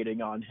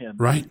urinating on him?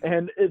 Right.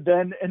 And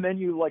then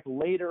you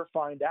later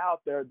find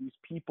out there are these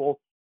people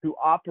who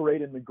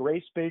operate in the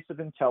gray space of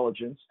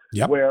intelligence,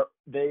 where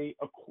they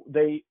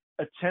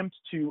attempt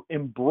to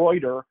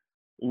embroider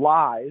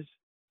lies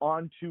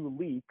onto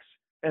leaks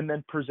and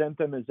then present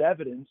them as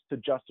evidence to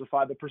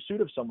justify the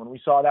pursuit of someone.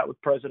 We saw that with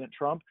President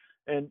Trump.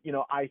 And,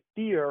 I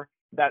fear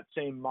that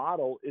same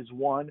model is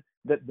one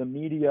that the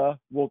media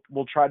will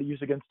try to use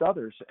against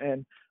others.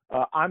 And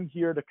I'm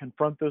here to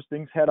confront those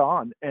things head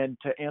on and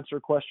to answer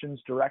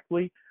questions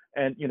directly.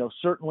 And,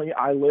 certainly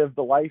I lived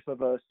the life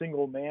of a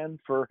single man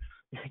for,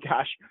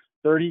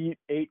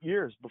 38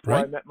 years before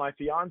I met my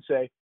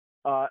fiance.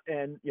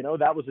 And,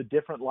 that was a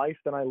different life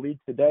than I lead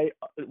today.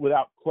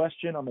 Without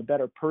question, I'm a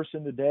better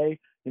person today,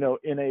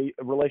 in a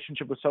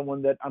relationship with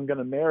someone that I'm going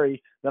to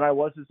marry than I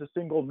was as a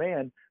single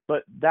man.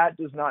 But that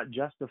does not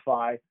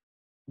justify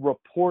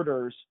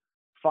reporters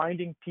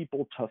finding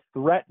people to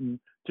threaten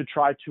to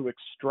try to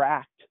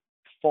extract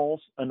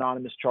false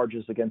anonymous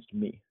charges against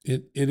me.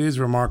 It is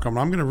remarkable.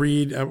 I'm going to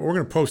read, we're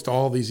going to post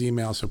all these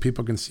emails so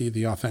people can see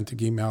the authentic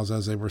emails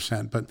as they were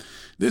sent. But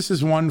this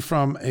is one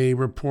from a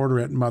reporter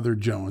at Mother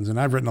Jones. And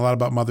I've written a lot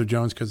about Mother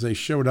Jones because they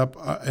showed up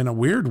in a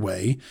weird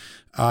way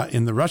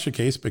in the Russia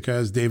case,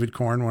 because David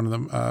Corn, one of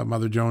the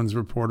Mother Jones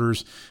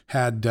reporters,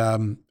 had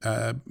been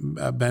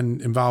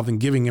involved in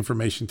giving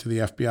information to the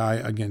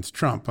FBI against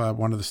Trump,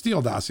 one of the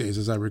Steele dossiers,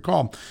 as I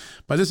recall.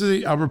 But this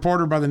is a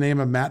reporter by the name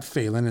of Matt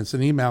Phelan. It's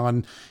an email,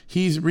 and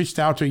he's reached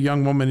out to a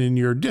young woman in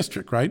your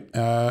district, right?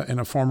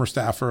 And a former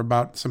staffer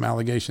about some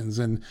allegations.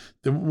 And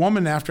the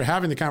woman, after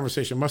having the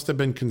conversation, must have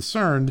been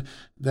concerned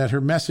that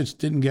her message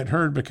didn't get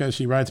heard, because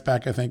she writes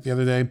back, I think the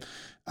other day,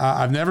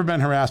 I've never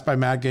been harassed by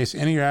Matt Gaetz.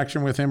 Any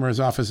interaction with him or his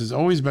office has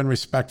always been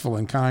respectful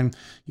and kind.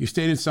 You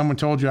stated someone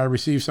told you I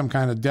received some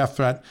kind of death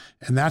threat,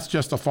 and that's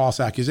just a false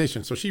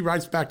accusation. So she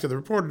writes back to the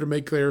reporter to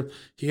make clear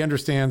he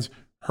understands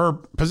her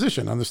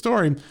position on the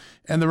story.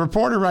 And the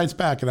reporter writes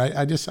back, and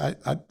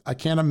I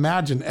can't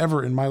imagine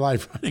ever in my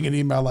life writing an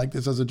email like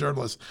this as a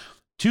journalist.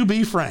 To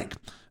be frank,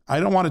 I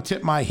don't want to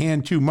tip my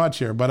hand too much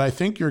here, but I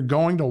think you're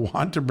going to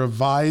want to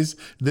revise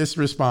this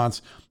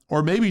response,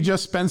 or maybe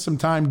just spend some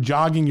time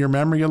jogging your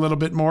memory a little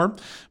bit more.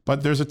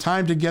 But there's a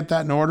time to get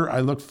that in order.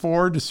 I look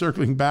forward to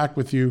circling back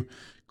with you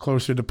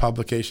closer to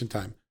publication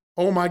time.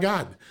 Oh my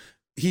God.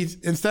 He's,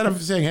 instead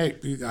of saying,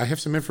 hey, I have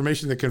some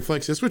information that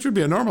conflicts this, which would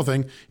be a normal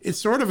thing, it's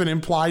sort of an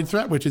implied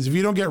threat, which is, if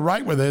you don't get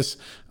right with this,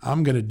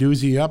 I'm going to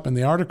doozy you up in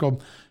the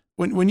article.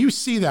 When you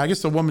see that, I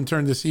guess the woman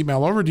turned this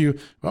email over to you.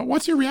 Well,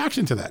 what's your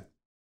reaction to that?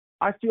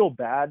 I feel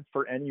bad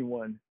for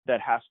anyone that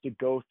has to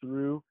go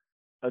through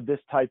this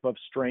type of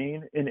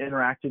strain in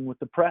interacting with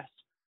the press.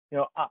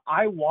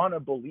 I want to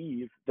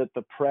believe that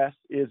the press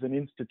is an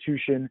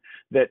institution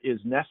that is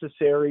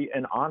necessary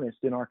and honest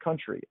in our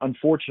country.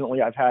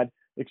 Unfortunately, I've had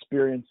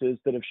experiences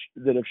that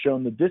have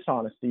shown the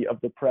dishonesty of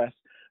the press,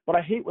 but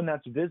I hate when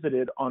that's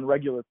visited on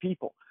regular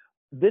people.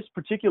 This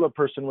particular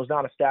person was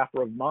not a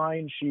staffer of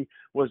mine. She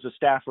was a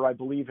staffer, I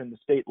believe, in the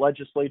state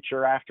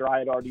legislature after I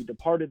had already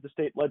departed the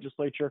state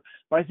legislature.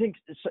 But I think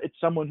it's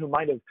someone who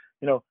might have,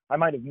 I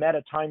might have met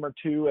a time or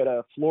two at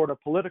a Florida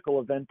political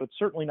event, but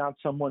certainly not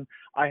someone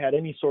I had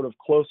any sort of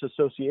close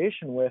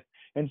association with.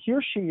 And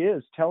here she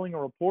is telling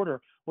a reporter,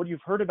 what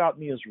you've heard about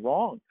me is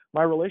wrong.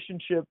 My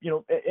relationship,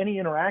 any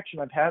interaction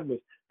I've had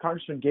with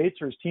Congressman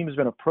Gaetz or his team has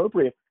been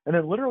appropriate. And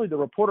then literally the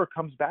reporter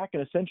comes back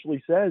and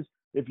essentially says,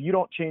 if you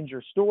don't change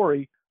your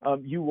story,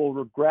 you will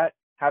regret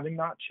having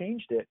not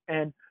changed it.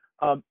 And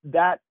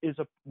that is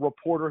a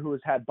reporter who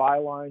has had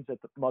bylines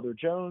at the Mother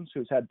Jones,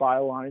 who's had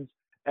bylines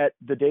at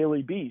the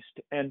Daily Beast.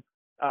 And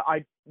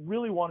I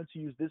really wanted to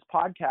use this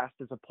podcast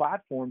as a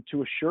platform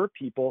to assure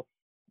people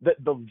that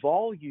the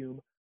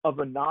volume of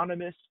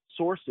anonymous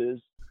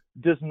sources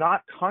does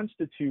not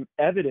constitute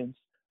evidence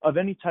of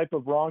any type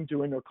of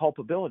wrongdoing or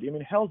culpability. I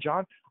mean, hell,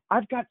 John,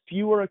 I've got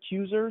fewer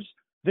accusers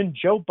than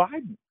Joe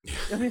Biden.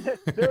 I mean,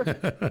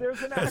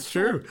 there's an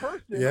actual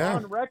person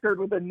on record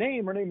with a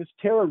name. Her name is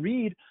Tara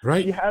Reid.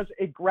 Right. She has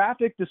a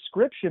graphic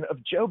description of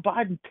Joe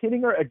Biden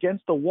pinning her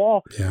against the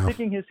wall,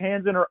 sticking his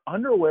hands in her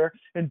underwear,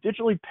 and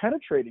digitally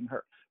penetrating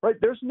her. Right?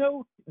 There's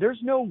no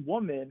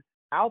woman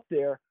out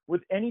there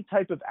with any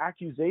type of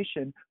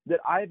accusation that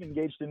I've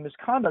engaged in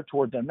misconduct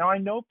toward them. Now, I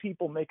know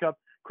people make up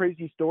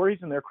crazy stories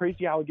and there are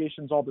crazy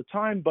allegations all the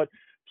time, but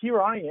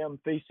here I am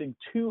facing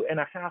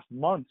 2.5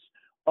 months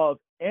of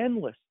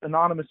endless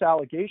anonymous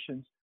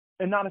allegations,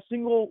 and not a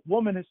single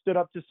woman has stood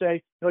up to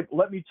say,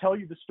 let me tell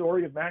you the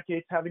story of Matt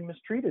Gaetz having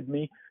mistreated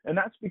me. And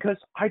that's because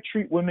I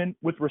treat women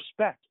with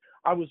respect.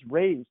 I was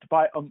raised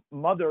by a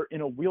mother in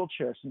a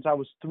wheelchair since I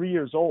was 3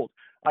 years old.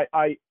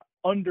 I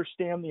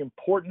understand the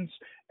importance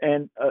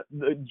and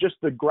just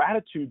the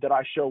gratitude that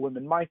I show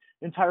women. My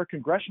entire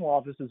congressional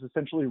office is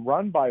essentially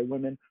run by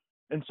women.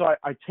 And so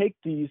I take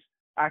these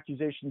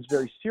accusations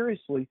very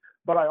seriously,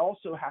 but I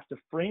also have to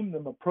frame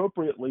them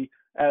appropriately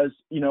as,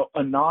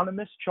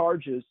 anonymous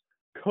charges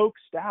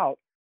coaxed out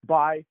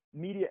by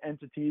media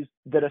entities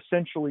that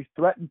essentially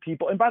threaten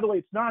people. And by the way,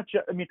 it's not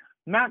just,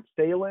 Matt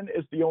Phelan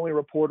is the only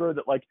reporter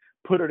that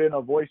put it in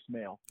a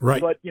voicemail.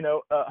 Right. But,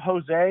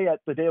 Jose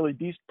at the Daily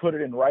Beast put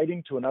it in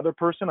writing to another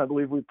person. I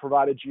believe we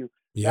provided you.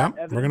 Yeah,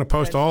 we're going to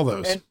post all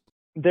those. And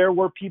there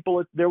were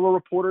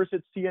reporters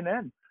at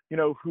CNN,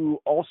 who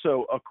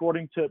also,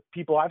 according to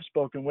people I've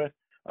spoken with,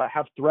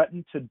 have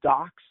threatened to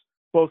dox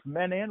both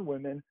men and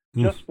women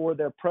just for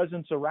their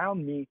presence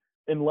around me,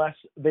 unless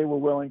they were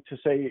willing to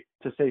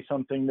say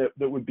something that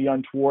would be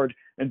untoward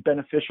and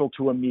beneficial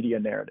to a media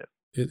narrative.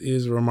 It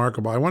is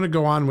remarkable. I want to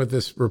go on with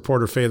this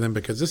reporter Phelan,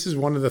 because this is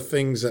one of the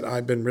things that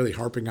I've been really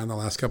harping on the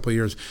last couple of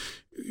years,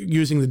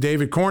 using the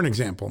David Corn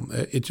example.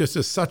 It just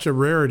is such a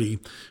rarity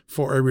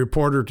for a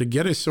reporter to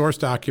get a source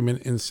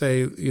document and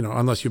say,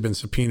 unless you've been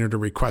subpoenaed or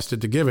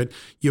requested to give it,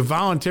 you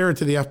volunteer it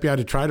to the FBI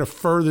to try to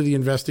further the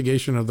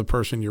investigation of the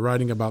person you're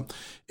writing about.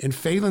 And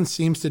Phelan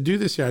seems to do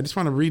this here. I just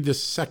want to read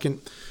this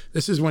second.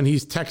 This is when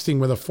he's texting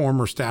with a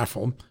former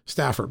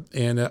staffer.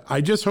 And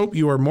I just hope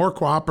you are more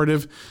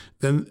cooperative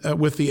than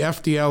with the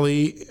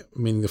FDLE,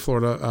 meaning the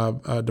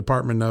Florida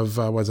Department of,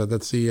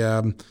 that's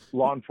the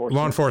Law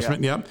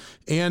Enforcement. Yep.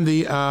 And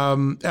the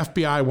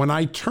FBI, when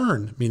I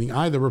turn, meaning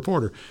I, the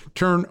reporter,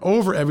 turn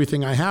over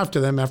everything I have to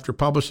them after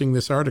publishing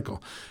this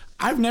article.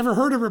 I've never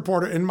heard a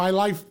reporter in my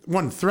life,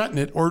 threaten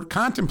it or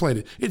contemplate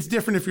it. It's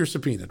different if you're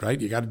subpoenaed, right?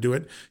 You got to do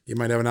it. You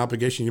might have an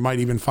obligation. You might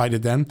even fight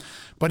it then.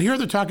 But here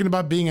they're talking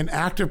about being an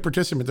active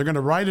participant. They're going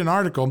to write an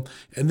article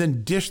and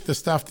then dish the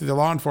stuff to the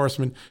law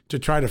enforcement to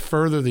try to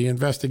further the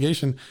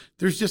investigation.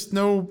 There's just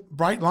no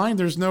bright line.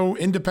 There's no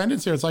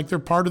independence there. It's like they're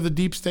part of the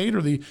deep state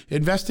or the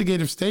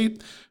investigative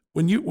state.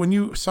 When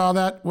you saw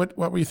that, what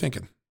were you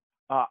thinking?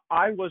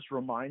 I was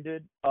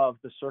reminded of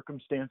the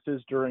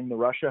circumstances during the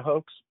Russia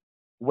hoax,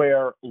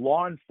 where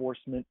law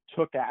enforcement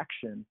took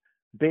action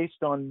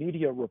based on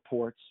media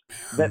reports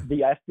that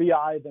the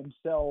FBI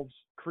themselves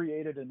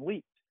created and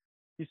leaked.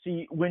 You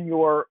see, when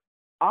you're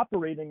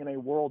operating in a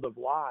world of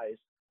lies,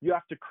 you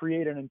have to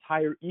create an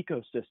entire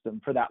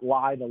ecosystem for that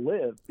lie to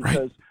live,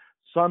 because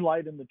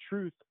sunlight and the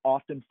truth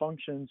often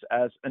functions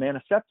as an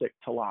antiseptic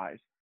to lies.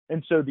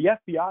 And so the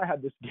FBI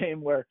had this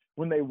game where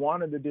when they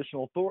wanted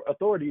additional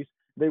authorities,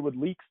 they would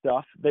leak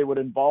stuff. They would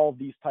involve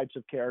these types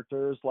of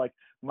characters like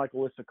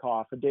Michael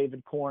Isikoff and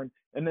David Corn,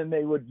 and then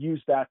they would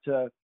use that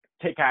to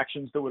take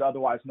actions that would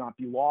otherwise not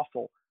be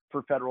lawful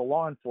for federal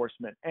law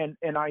enforcement. And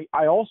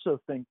I also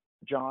think,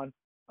 John,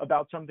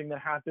 about something that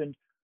happened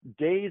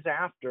days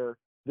after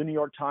the New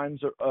York Times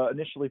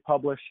initially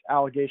published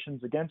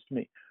allegations against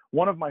me.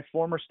 One of my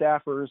former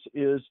staffers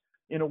is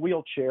in a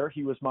wheelchair.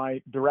 He was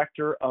my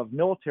director of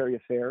military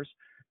affairs,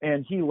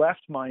 and he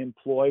left my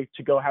employ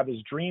to go have his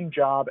dream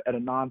job at a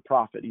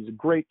nonprofit. He's a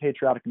great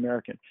patriotic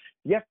American.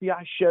 The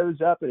FBI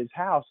shows up at his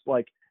house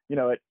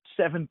at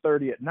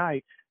 7:30 at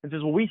night and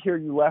says, well, we hear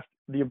you left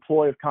the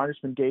employ of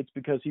Congressman Gates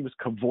because he was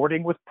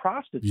cavorting with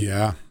prostitutes.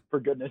 Yeah. For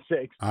goodness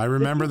sakes. I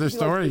remember the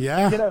story. Like,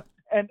 yeah.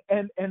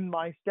 And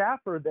my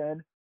staffer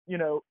then,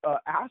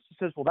 asked,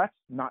 says, well, that's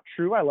not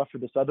true. I left for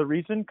this other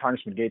reason.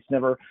 Congressman Gates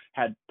never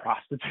had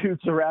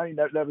prostitutes around.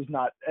 That was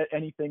not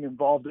anything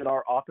involved in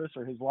our office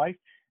or his life.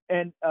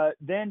 And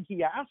then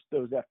he asked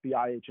those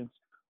FBI agents,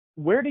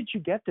 where did you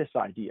get this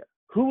idea?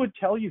 Who would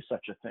tell you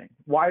such a thing?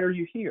 Why are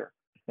you here?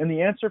 And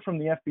the answer from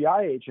the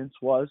FBI agents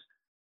was,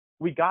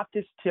 we got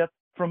this tip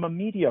from a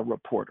media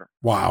reporter.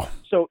 Wow.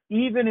 So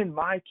even in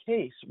my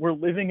case, we're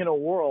living in a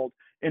world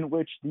in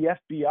which the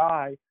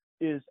FBI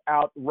is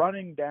out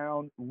running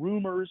down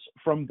rumors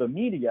from the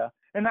media.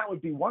 And that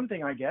would be one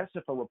thing, I guess,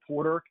 if a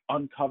reporter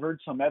uncovered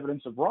some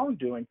evidence of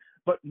wrongdoing.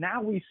 But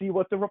now we see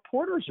what the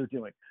reporters are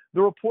doing.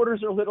 The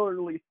reporters are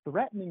literally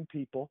threatening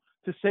people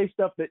to say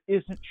stuff that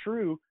isn't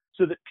true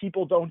so that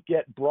people don't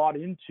get brought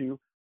into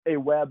a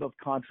web of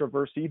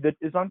controversy that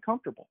is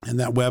uncomfortable. And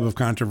that web of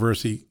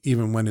controversy,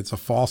 even when it's a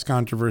false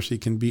controversy,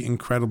 can be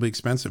incredibly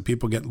expensive.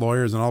 People get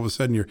lawyers and all of a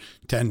sudden you're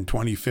 10,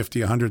 20, 50,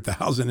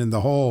 100,000 in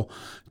the hole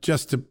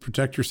just to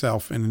protect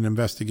yourself in an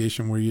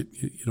investigation where you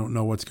don't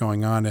know what's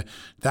going on.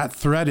 That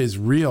threat is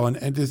real.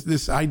 And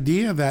this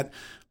idea that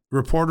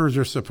reporters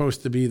are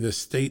supposed to be the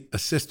state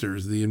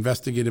assisters, the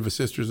investigative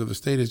assisters of the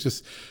state, is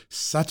just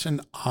such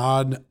an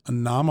odd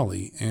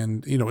anomaly.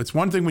 And, it's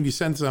one thing when you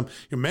send some,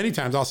 many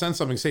times I'll send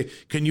something and say,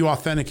 can you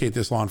authenticate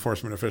this law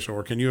enforcement official,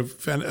 or can you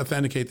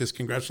authenticate this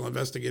congressional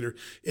investigator?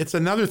 It's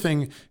another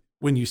thing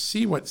when you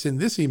see what's in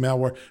this email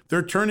where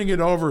they're turning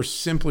it over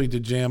simply to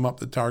jam up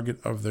the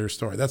target of their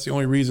story. That's the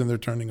only reason they're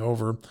turning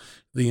over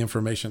the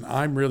information.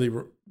 I'm really,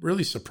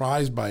 really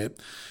surprised by it.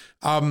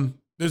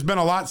 There's been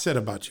a lot said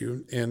about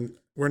you, and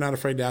we're not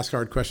afraid to ask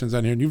hard questions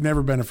on here, and you've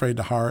never been afraid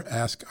to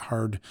ask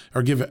hard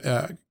or give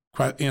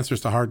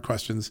answers to hard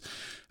questions.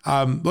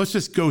 Let's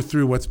just go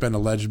through what's been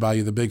alleged by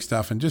you, the big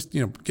stuff, and just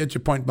get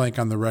your point blank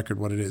on the record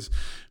what it is.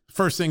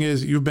 First thing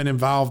is, you've been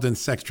involved in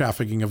sex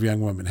trafficking of young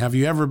women. Have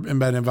you ever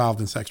been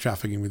involved in sex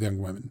trafficking with young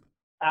women?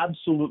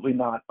 Absolutely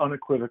not.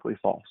 Unequivocally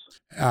false.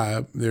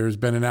 There's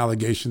been an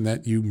allegation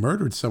that you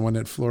murdered someone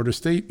at Florida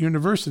State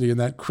University in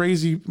that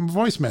crazy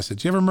voice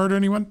message. You ever murder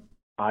anyone?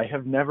 I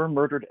have never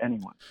murdered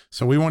anyone.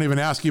 So we won't even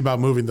ask you about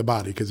moving the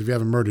body, because if you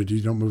haven't murdered,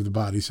 you don't move the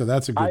body. So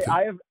that's a good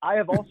thing. I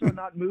have also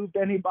not moved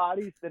any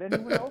bodies that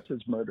anyone else has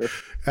murdered.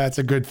 That's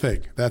a good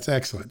thing. That's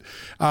excellent.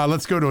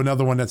 Let's go to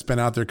another one that's been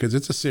out there, because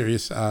it's a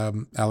serious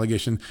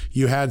allegation.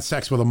 You had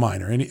sex with a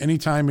minor. Any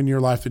time in your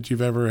life that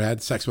you've ever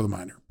had sex with a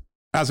minor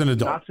as an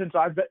adult? Not since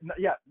I've been,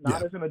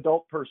 as an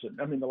adult person.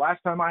 I mean, the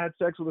last time I had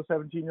sex with a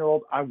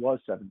 17-year-old, I was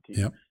 17.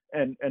 Yep.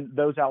 And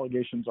those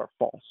allegations are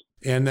false.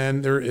 And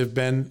then there have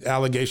been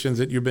allegations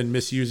that you've been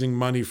misusing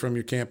money from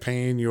your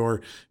campaign, your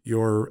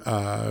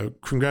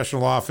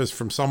congressional office,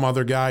 from some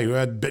other guy who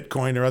had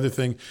Bitcoin or other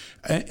thing.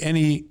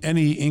 Any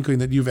inkling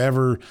that you've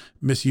ever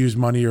misused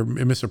money or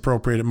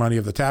misappropriated money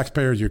of the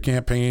taxpayers, your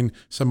campaign,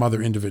 some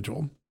other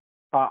individual?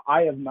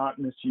 I have not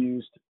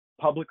misused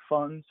public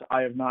funds.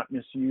 I have not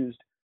misused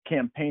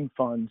campaign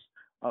funds.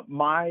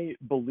 My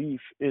belief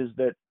is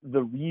that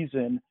the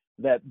reason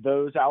that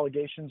those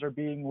allegations are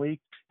being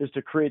leaked is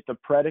to create the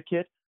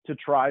predicate to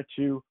try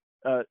to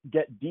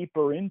get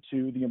deeper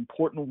into the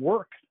important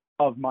work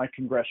of my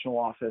congressional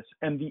office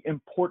and the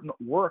important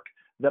work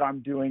that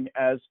I'm doing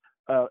as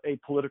a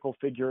political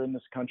figure in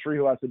this country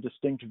who has a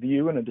distinct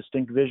view and a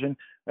distinct vision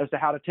as to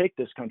how to take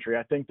this country.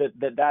 I think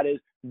that is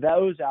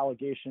those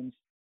allegations,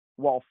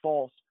 while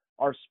false,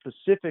 are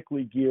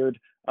specifically geared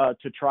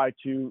to try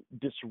to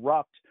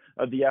disrupt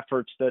the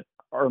efforts that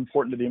are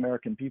important to the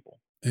American people.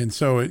 And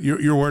so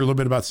you're worried a little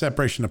bit about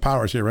separation of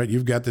powers here, right?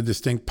 You've got the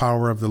distinct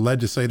power of the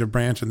legislative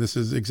branch, and this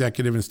is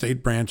executive and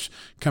state branch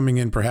coming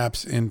in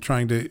perhaps and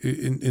trying to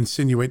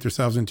insinuate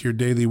themselves into your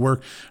daily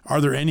work. Are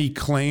there any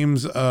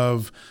claims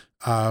of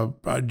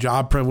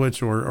job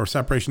privilege or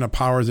separation of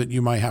powers that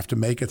you might have to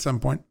make at some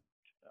point?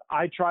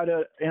 I try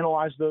to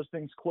analyze those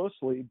things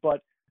closely,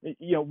 but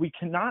we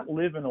cannot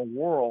live in a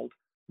world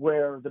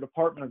where the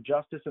Department of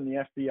Justice and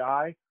the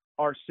FBI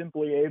are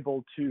simply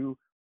able to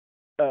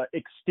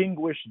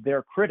extinguish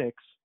their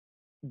critics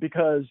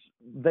because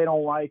they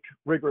don't like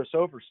rigorous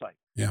oversight.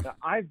 Yeah. Now,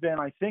 I've been,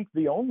 I think,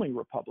 the only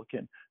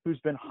Republican who's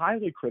been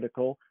highly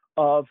critical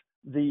of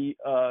the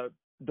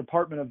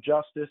Department of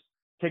Justice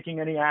taking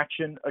any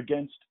action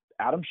against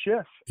Adam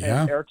Schiff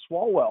and Eric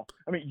Swalwell.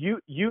 I mean,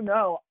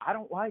 I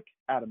don't like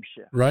Adam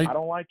Schiff. Right. I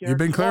don't like Eric You've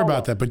been clear Swalwell.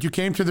 about that, but you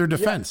came to their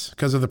defense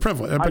because of the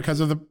privilege, because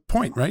of the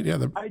point, right?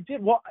 Yeah. I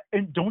did. Well,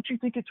 and don't you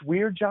think it's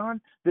weird,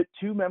 John, that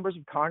two members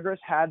of Congress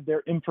had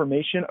their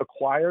information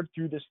acquired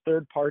through this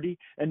third party,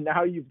 and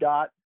now you've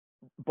got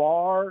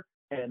Barr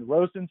and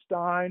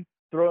Rosenstein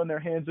throwing their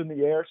hands in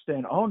the air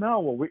saying, oh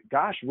no, well,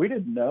 we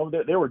didn't know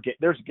that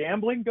there's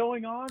gambling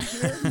going on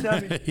here. I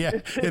mean, yeah,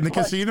 in the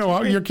casino.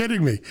 Oh, you're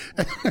kidding me.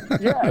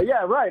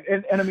 yeah, right.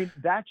 And I mean,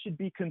 that should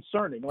be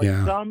concerning. Like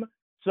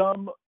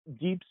some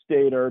deep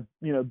state or,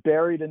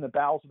 buried in the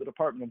bowels of the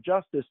Department of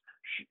Justice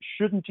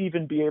shouldn't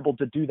even be able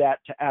to do that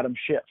to Adam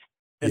Schiff.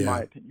 in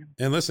my opinion.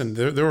 And listen,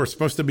 there were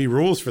supposed to be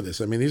rules for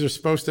this. I mean, these are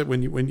supposed to,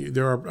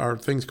 there are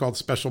things called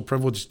special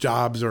privileged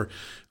jobs and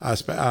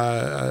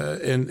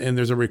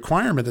there's a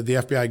requirement that the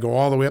FBI go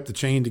all the way up the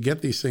chain to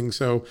get these things.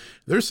 So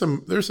there's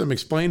some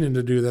explaining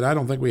to do that I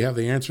don't think we have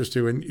the answers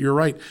to. And you're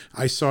right.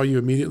 I saw you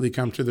immediately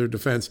come to their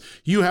defense.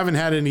 You haven't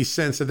had any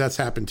sense that that's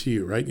happened to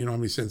you, right? You don't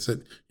have any sense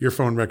that your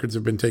phone records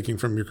have been taken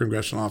from your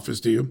congressional office,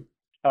 do you?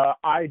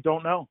 I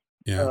don't know.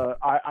 Yeah.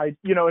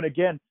 And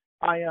again,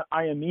 I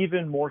am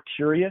even more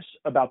curious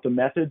about the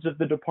methods of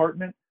the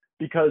department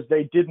because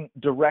they didn't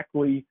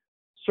directly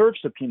serve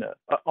subpoena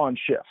on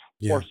Schiff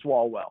or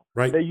Swalwell.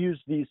 Right. They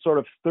used these sort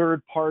of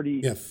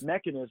third-party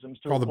mechanisms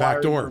to called the acquire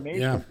back door.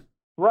 information. Yeah.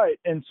 Right.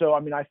 And so, I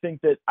mean, I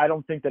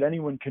don't think that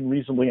anyone can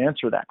reasonably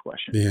answer that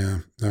question. Yeah.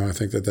 No, I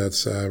think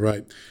that's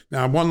right.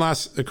 Now, one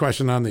last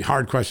question on the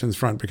hard questions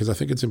front, because I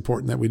think it's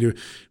important that we do.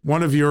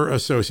 One of your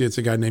associates,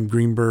 a guy named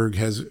Greenberg,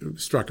 has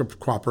struck a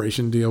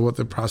cooperation deal with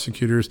the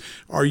prosecutors.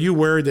 Are you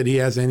worried that he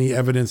has any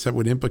evidence that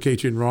would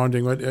implicate you in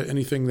wrongdoing?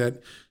 Anything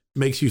that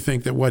makes you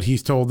think that what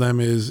he's told them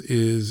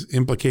is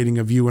implicating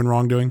of you in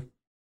wrongdoing?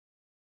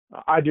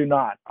 I do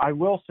not. I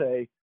will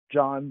say,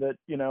 John, that,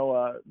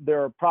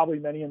 there are probably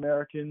many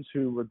Americans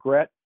who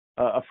regret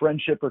a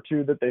friendship or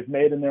two that they've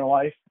made in their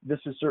life. This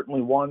is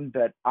certainly one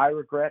that I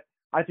regret.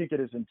 I think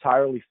it is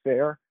entirely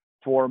fair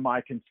for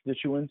my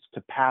constituents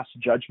to pass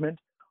judgment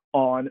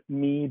on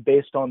me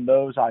based on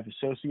those I've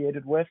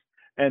associated with.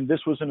 And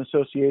this was an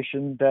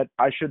association that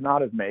I should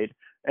not have made.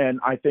 And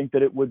I think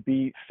that it would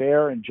be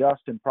fair and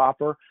just and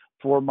proper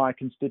for my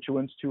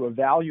constituents to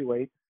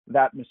evaluate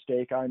that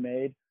mistake I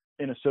made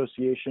in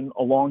association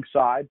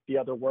alongside the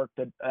other work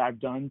that I've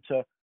done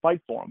to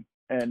fight for them.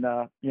 And,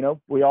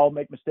 we all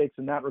make mistakes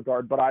in that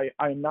regard, but I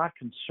am not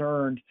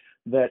concerned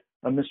that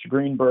Mr.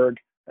 Greenberg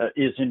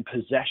is in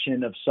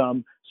possession of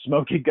some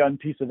smoking gun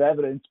piece of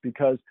evidence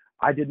because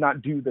I did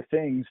not do the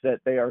things that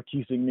they are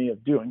accusing me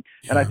of doing.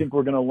 Yeah. And I think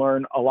we're going to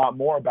learn a lot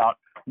more about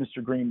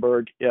Mr.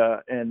 Greenberg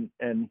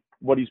and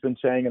what he's been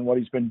saying and what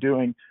he's been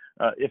doing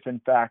if, in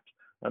fact,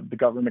 the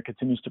government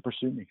continues to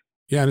pursue me.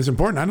 Yeah, and it's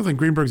important. I don't think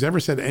Greenberg's ever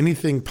said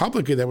anything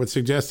publicly that would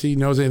suggest he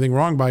knows anything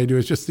wrong by you.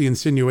 It's just the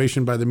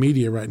insinuation by the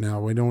media right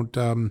now. We don't,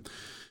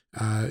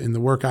 in the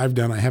work I've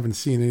done, I haven't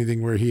seen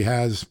anything where he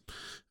has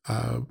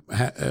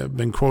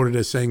been quoted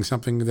as saying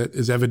something that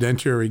is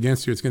evidentiary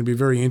against you. It's going to be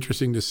very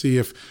interesting to see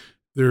if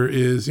there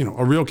is,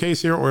 a real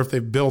case here, or if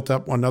they've built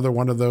up another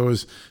one of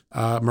those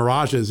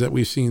mirages that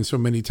we've seen so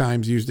many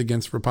times used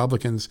against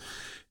Republicans.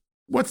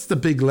 What's the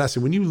big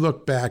lesson? When you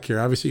look back here,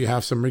 obviously you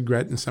have some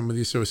regret in some of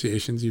the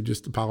associations. You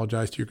just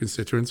apologize to your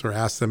constituents or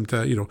ask them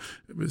to,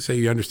 say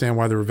you understand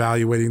why they're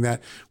evaluating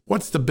that.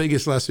 What's the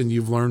biggest lesson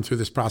you've learned through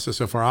this process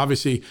so far?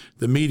 Obviously,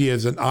 the media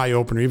is an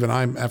eye-opener. Even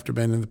I'm, after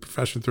being in the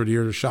profession 30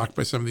 years, shocked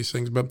by some of these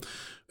things. But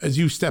as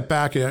you step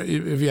back,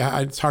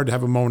 it's hard to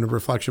have a moment of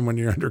reflection when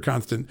you're under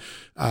constant,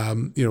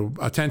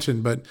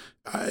 attention. But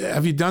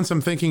have you done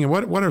some thinking? And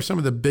what are some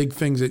of the big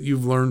things that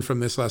you've learned from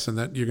this lesson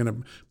that you're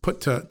going to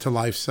put to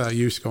life's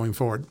use going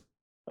forward?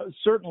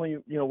 Certainly,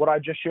 what I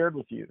just shared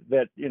with you,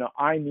 that,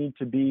 I need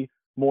to be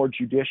more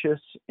judicious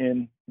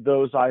in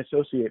those I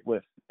associate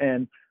with.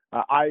 And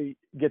I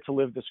get to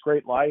live this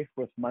great life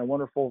with my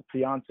wonderful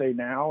fiance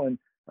now. And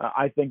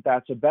I think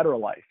that's a better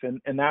life.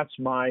 And that's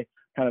my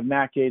kind of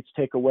Matt Gaetz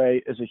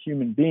takeaway as a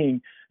human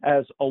being.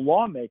 As a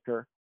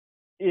lawmaker,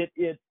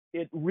 it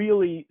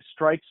really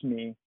strikes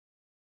me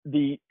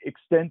the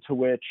extent to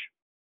which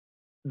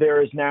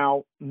there is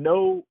now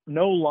no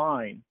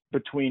line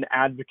between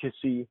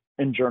advocacy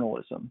and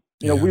journalism.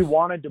 We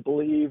wanted to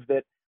believe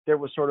that there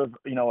was sort of,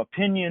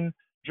 opinion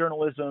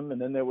journalism,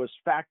 and then there was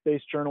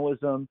fact-based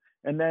journalism,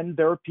 and then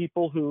there are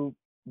people who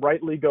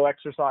rightly go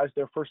exercise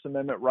their First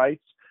Amendment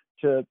rights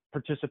to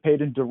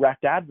participate in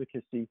direct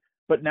advocacy.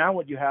 But now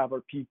what you have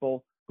are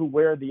people who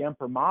wear the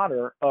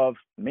imprimatur of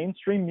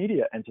mainstream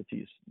media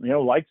entities,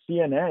 like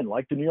CNN,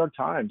 like the New York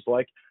Times,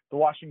 like the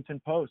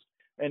Washington Post.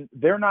 And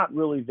they're not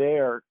really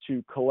there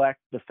to collect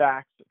the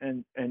facts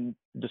and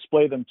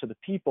display them to the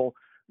people.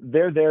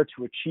 They're there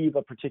to achieve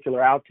a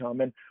particular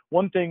outcome. And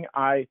one thing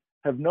I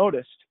have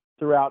noticed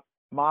throughout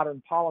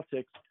modern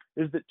politics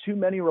is that too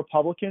many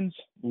Republicans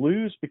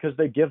lose because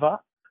they give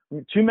up.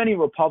 Too many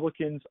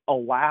Republicans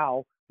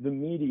allow the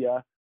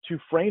media to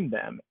frame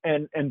them,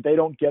 and they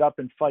don't get up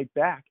and fight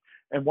back.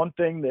 And one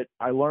thing that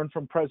I learned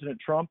from President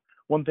Trump,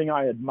 one thing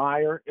I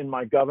admire in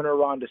my governor,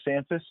 Ron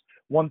DeSantis,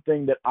 one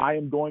thing that I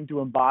am going to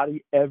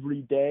embody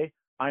every day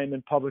I am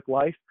in public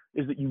life,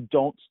 is that you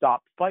don't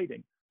stop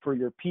fighting for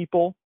your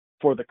people,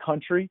 for the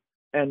country,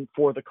 and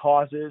for the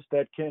causes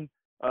that can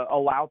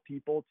allow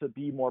people to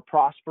be more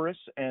prosperous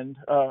and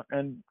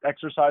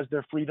exercise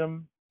their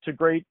freedom to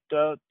great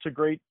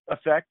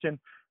effect and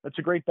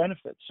to great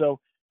benefit. So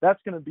that's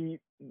going to be,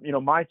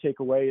 my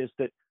takeaway is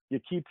that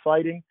you keep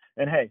fighting,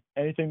 and hey,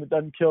 anything that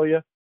doesn't kill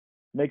you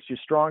makes you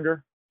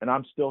stronger, and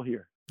I'm still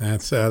here.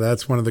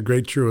 That's one of the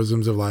great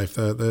truisms of life.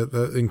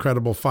 The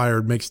incredible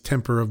fire makes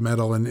temper of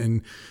metal,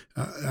 and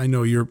I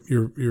know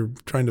you're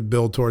trying to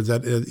build towards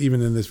that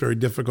even in this very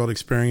difficult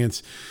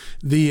experience.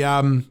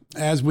 I know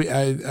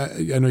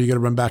you got to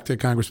run back to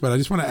Congress, but I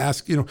just want to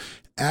ask,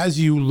 as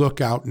you look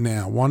out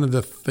now, one of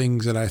the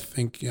things that I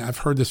think I've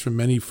heard this from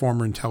many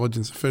former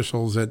intelligence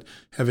officials that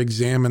have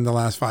examined the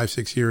last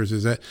 5-6 years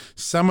is that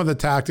some of the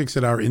tactics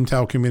that our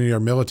intel community, our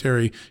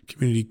military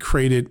community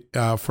created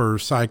for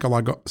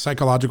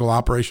psychological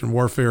operation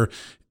warfare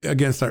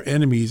against our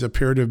enemies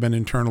appear to have been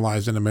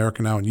internalized in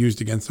America now and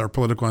used against our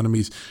political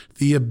enemies.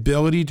 The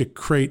ability to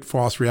create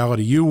false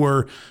reality. You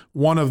were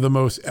one of the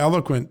most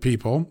eloquent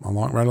people,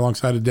 right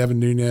alongside of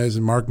Devin Nunes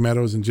and Mark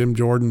Meadows and Jim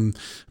Jordan,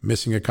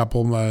 missing a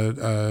couple,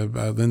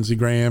 Lindsey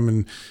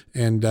Graham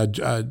and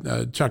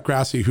Chuck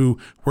Grassley, who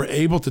were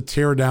able to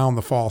tear down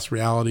the false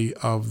reality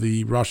of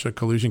the Russia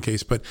collusion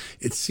case. But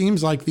it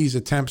seems like these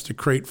attempts to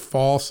create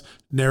false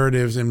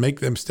narratives and make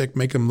them stick,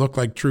 make them look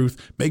like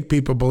truth, make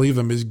people believe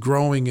them is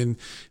growing in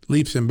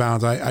leaps and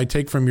bounds. I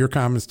take from your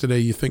comments today,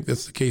 you think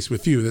that's the case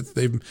with you, that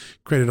they've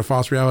created a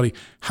false reality.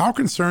 How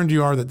concerned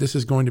you are that this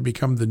is going to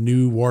become the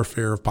new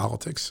warfare of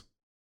politics?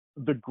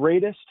 The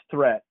greatest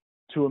threat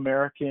to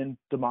American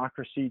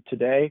democracy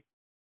today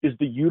is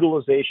the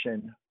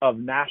utilization of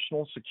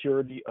national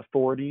security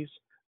authorities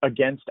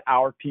against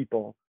our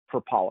people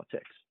for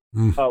politics.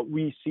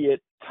 We see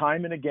it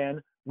time and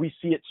again. We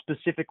see it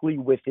specifically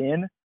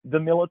within the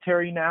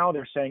military now.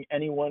 They're saying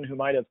anyone who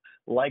might have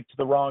liked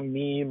the wrong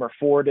meme or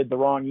forwarded the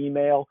wrong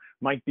email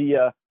might be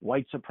a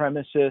white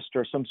supremacist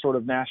or some sort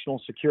of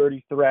national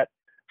security threat.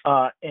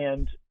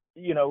 And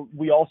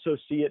we also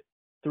see it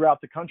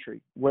throughout the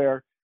country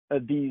where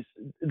these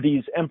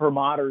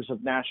imprimaturs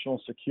of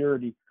national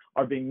security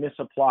are being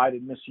misapplied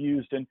and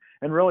misused. And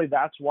really,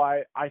 that's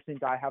why I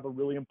think I have a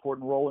really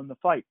important role in the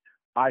fight.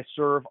 I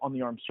serve on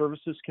the Armed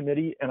Services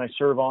Committee and I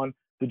serve on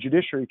the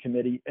Judiciary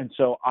Committee. And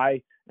so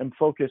I am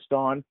focused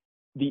on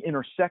the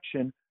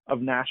intersection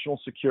of national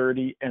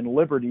security and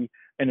liberty.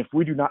 And if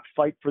we do not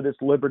fight for this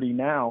liberty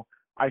now,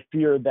 I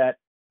fear that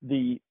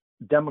the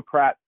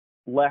Democrat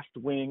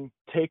left-wing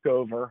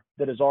takeover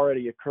that has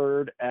already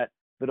occurred at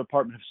the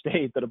Department of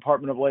State, the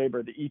Department of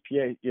Labor, the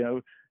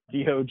EPA,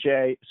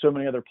 DOJ, so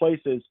many other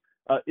places,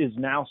 is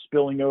now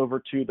spilling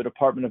over to the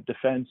Department of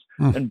Defense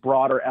and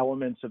broader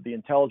elements of the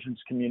intelligence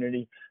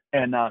community.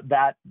 And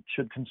that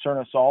should concern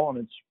us all. And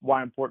it's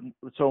why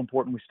it's so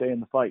important we stay in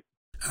the fight.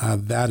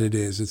 That it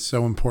is. It's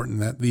so important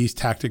that these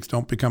tactics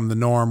don't become the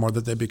norm or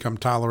that they become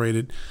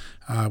tolerated.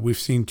 We've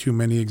seen too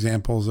many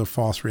examples of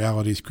false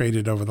realities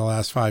created over the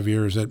last 5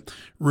 years that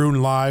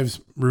ruined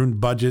lives,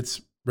 ruined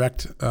budgets,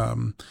 wrecked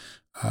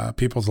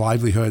people's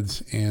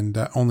livelihoods, and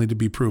only to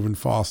be proven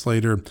false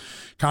later.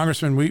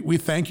 Congressman, we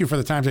thank you for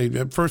the time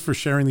today. First, for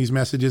sharing these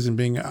messages and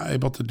being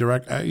able to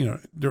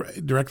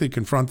directly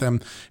confront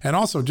them, and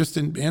also just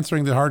in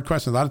answering the hard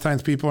questions. A lot of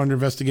times, people under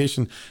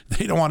investigation,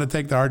 they don't want to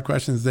take the hard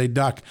questions; they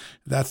duck.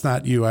 That's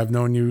not you. I've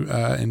known you,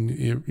 and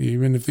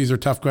even if these are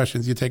tough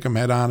questions, you take them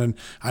head on. And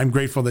I'm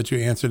grateful that you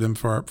answered them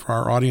for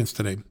our audience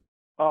today.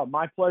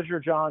 My pleasure,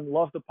 John.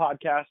 Love the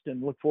podcast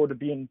and look forward to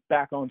being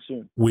back on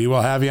soon. We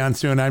will have you on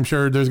soon. I'm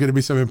sure there's going to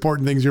be some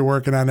important things you're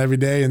working on every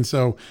day. And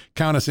so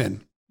count us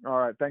in. All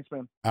right. Thanks,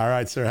 man. All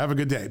right, sir. Have a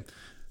good day.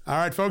 All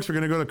right, folks, we're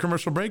going to go to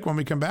commercial break. When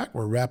we come back,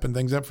 we're wrapping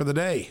things up for the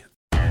day.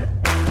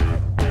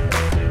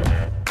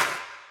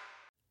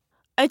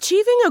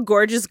 Achieving a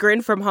gorgeous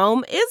grin from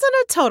home isn't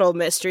a total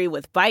mystery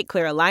with Byte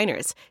Clear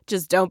aligners.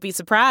 Just don't be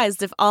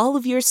surprised if all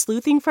of your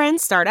sleuthing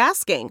friends start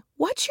asking,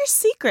 "What's your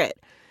secret?"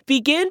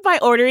 Begin by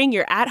ordering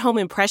your at-home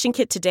impression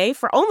kit today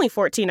for only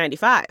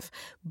 $14.95.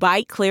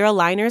 Byte Clear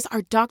aligners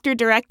are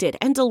doctor-directed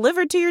and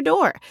delivered to your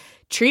door.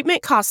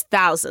 Treatment costs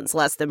thousands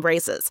less than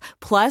braces.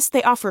 Plus,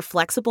 they offer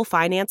flexible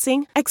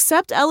financing,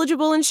 accept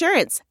eligible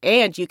insurance,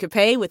 and you can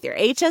pay with your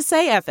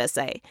HSA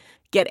FSA.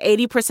 Get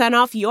 80%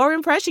 off your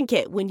impression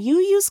kit when you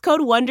use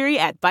code WONDERY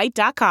at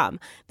Byte.com.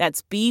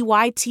 That's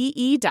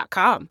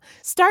BYTE.com.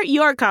 Start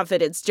your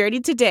confidence journey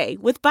today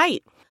with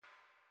Byte.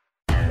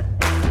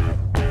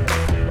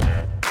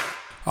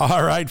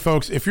 All right,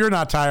 folks, if you're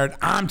not tired,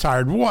 I'm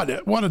tired. What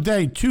a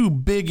day. 2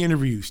 big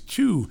interviews,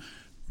 2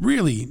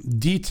 really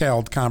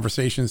detailed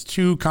conversations,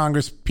 2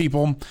 Congress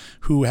people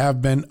who have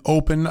been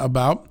open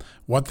about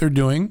what they're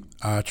doing,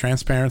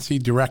 transparency,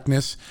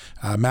 directness.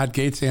 Matt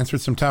Gaetz answered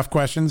some tough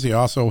questions. He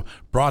also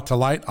brought to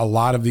light a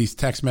lot of these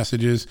text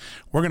messages.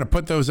 We're going to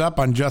put those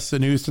up on Just the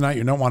News tonight.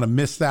 You don't want to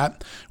miss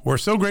that. We're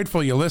so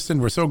grateful you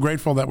listened. We're so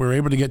grateful that we were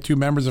able to get 2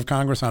 members of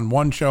Congress on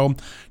one show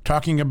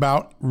talking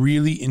about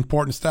really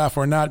important stuff.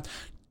 We're not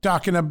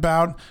talking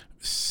about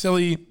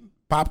silly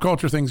pop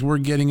culture things. We're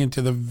getting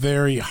into the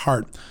very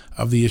heart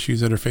of the issues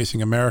that are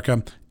facing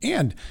America.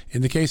 And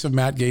in the case of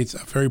Matt Gaetz,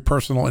 a very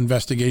personal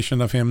investigation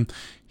of him.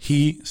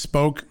 He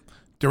spoke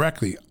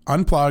directly,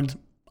 unplugged,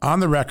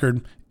 on the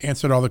record,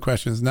 answered all the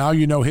questions. Now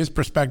you know his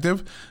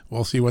perspective.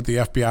 We'll see what the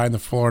FBI and the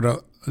Florida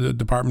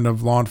Department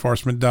of Law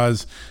Enforcement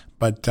does.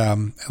 but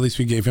at least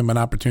we gave him an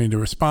opportunity to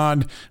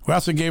respond. We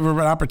also gave an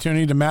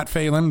opportunity to Matt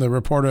Phelan, the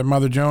reporter at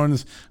Mother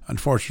Jones.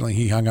 Unfortunately,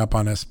 he hung up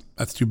on us.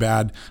 That's too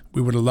bad.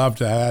 We would have loved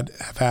to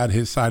have had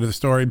his side of the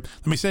story.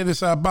 Let me say this,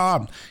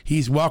 Bob.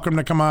 He's welcome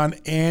to come on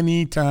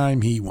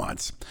anytime he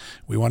wants.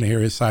 We want to hear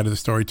his side of the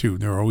story, too.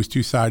 There are always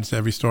two sides to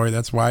every story.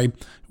 That's why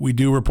we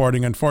do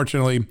reporting.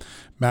 Unfortunately,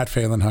 Matt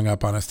Phelan hung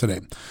up on us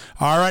today.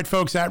 All right,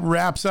 folks, that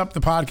wraps up the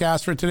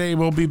podcast for today.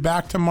 We'll be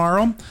back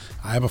tomorrow.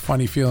 I have a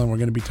funny feeling we're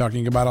going to be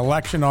talking about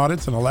election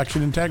audits and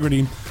election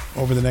integrity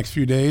over the next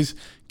few days.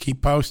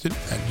 Keep posted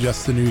at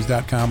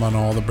justthenews.com on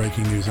all the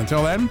breaking news.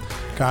 Until then,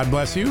 God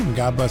bless you, and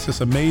God bless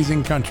this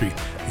amazing country,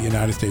 the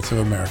United States of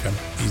America.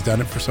 He's done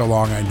it for so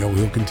long, I know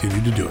he'll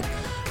continue to do it.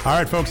 All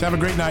right, folks, have a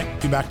great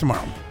night. Be back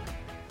tomorrow.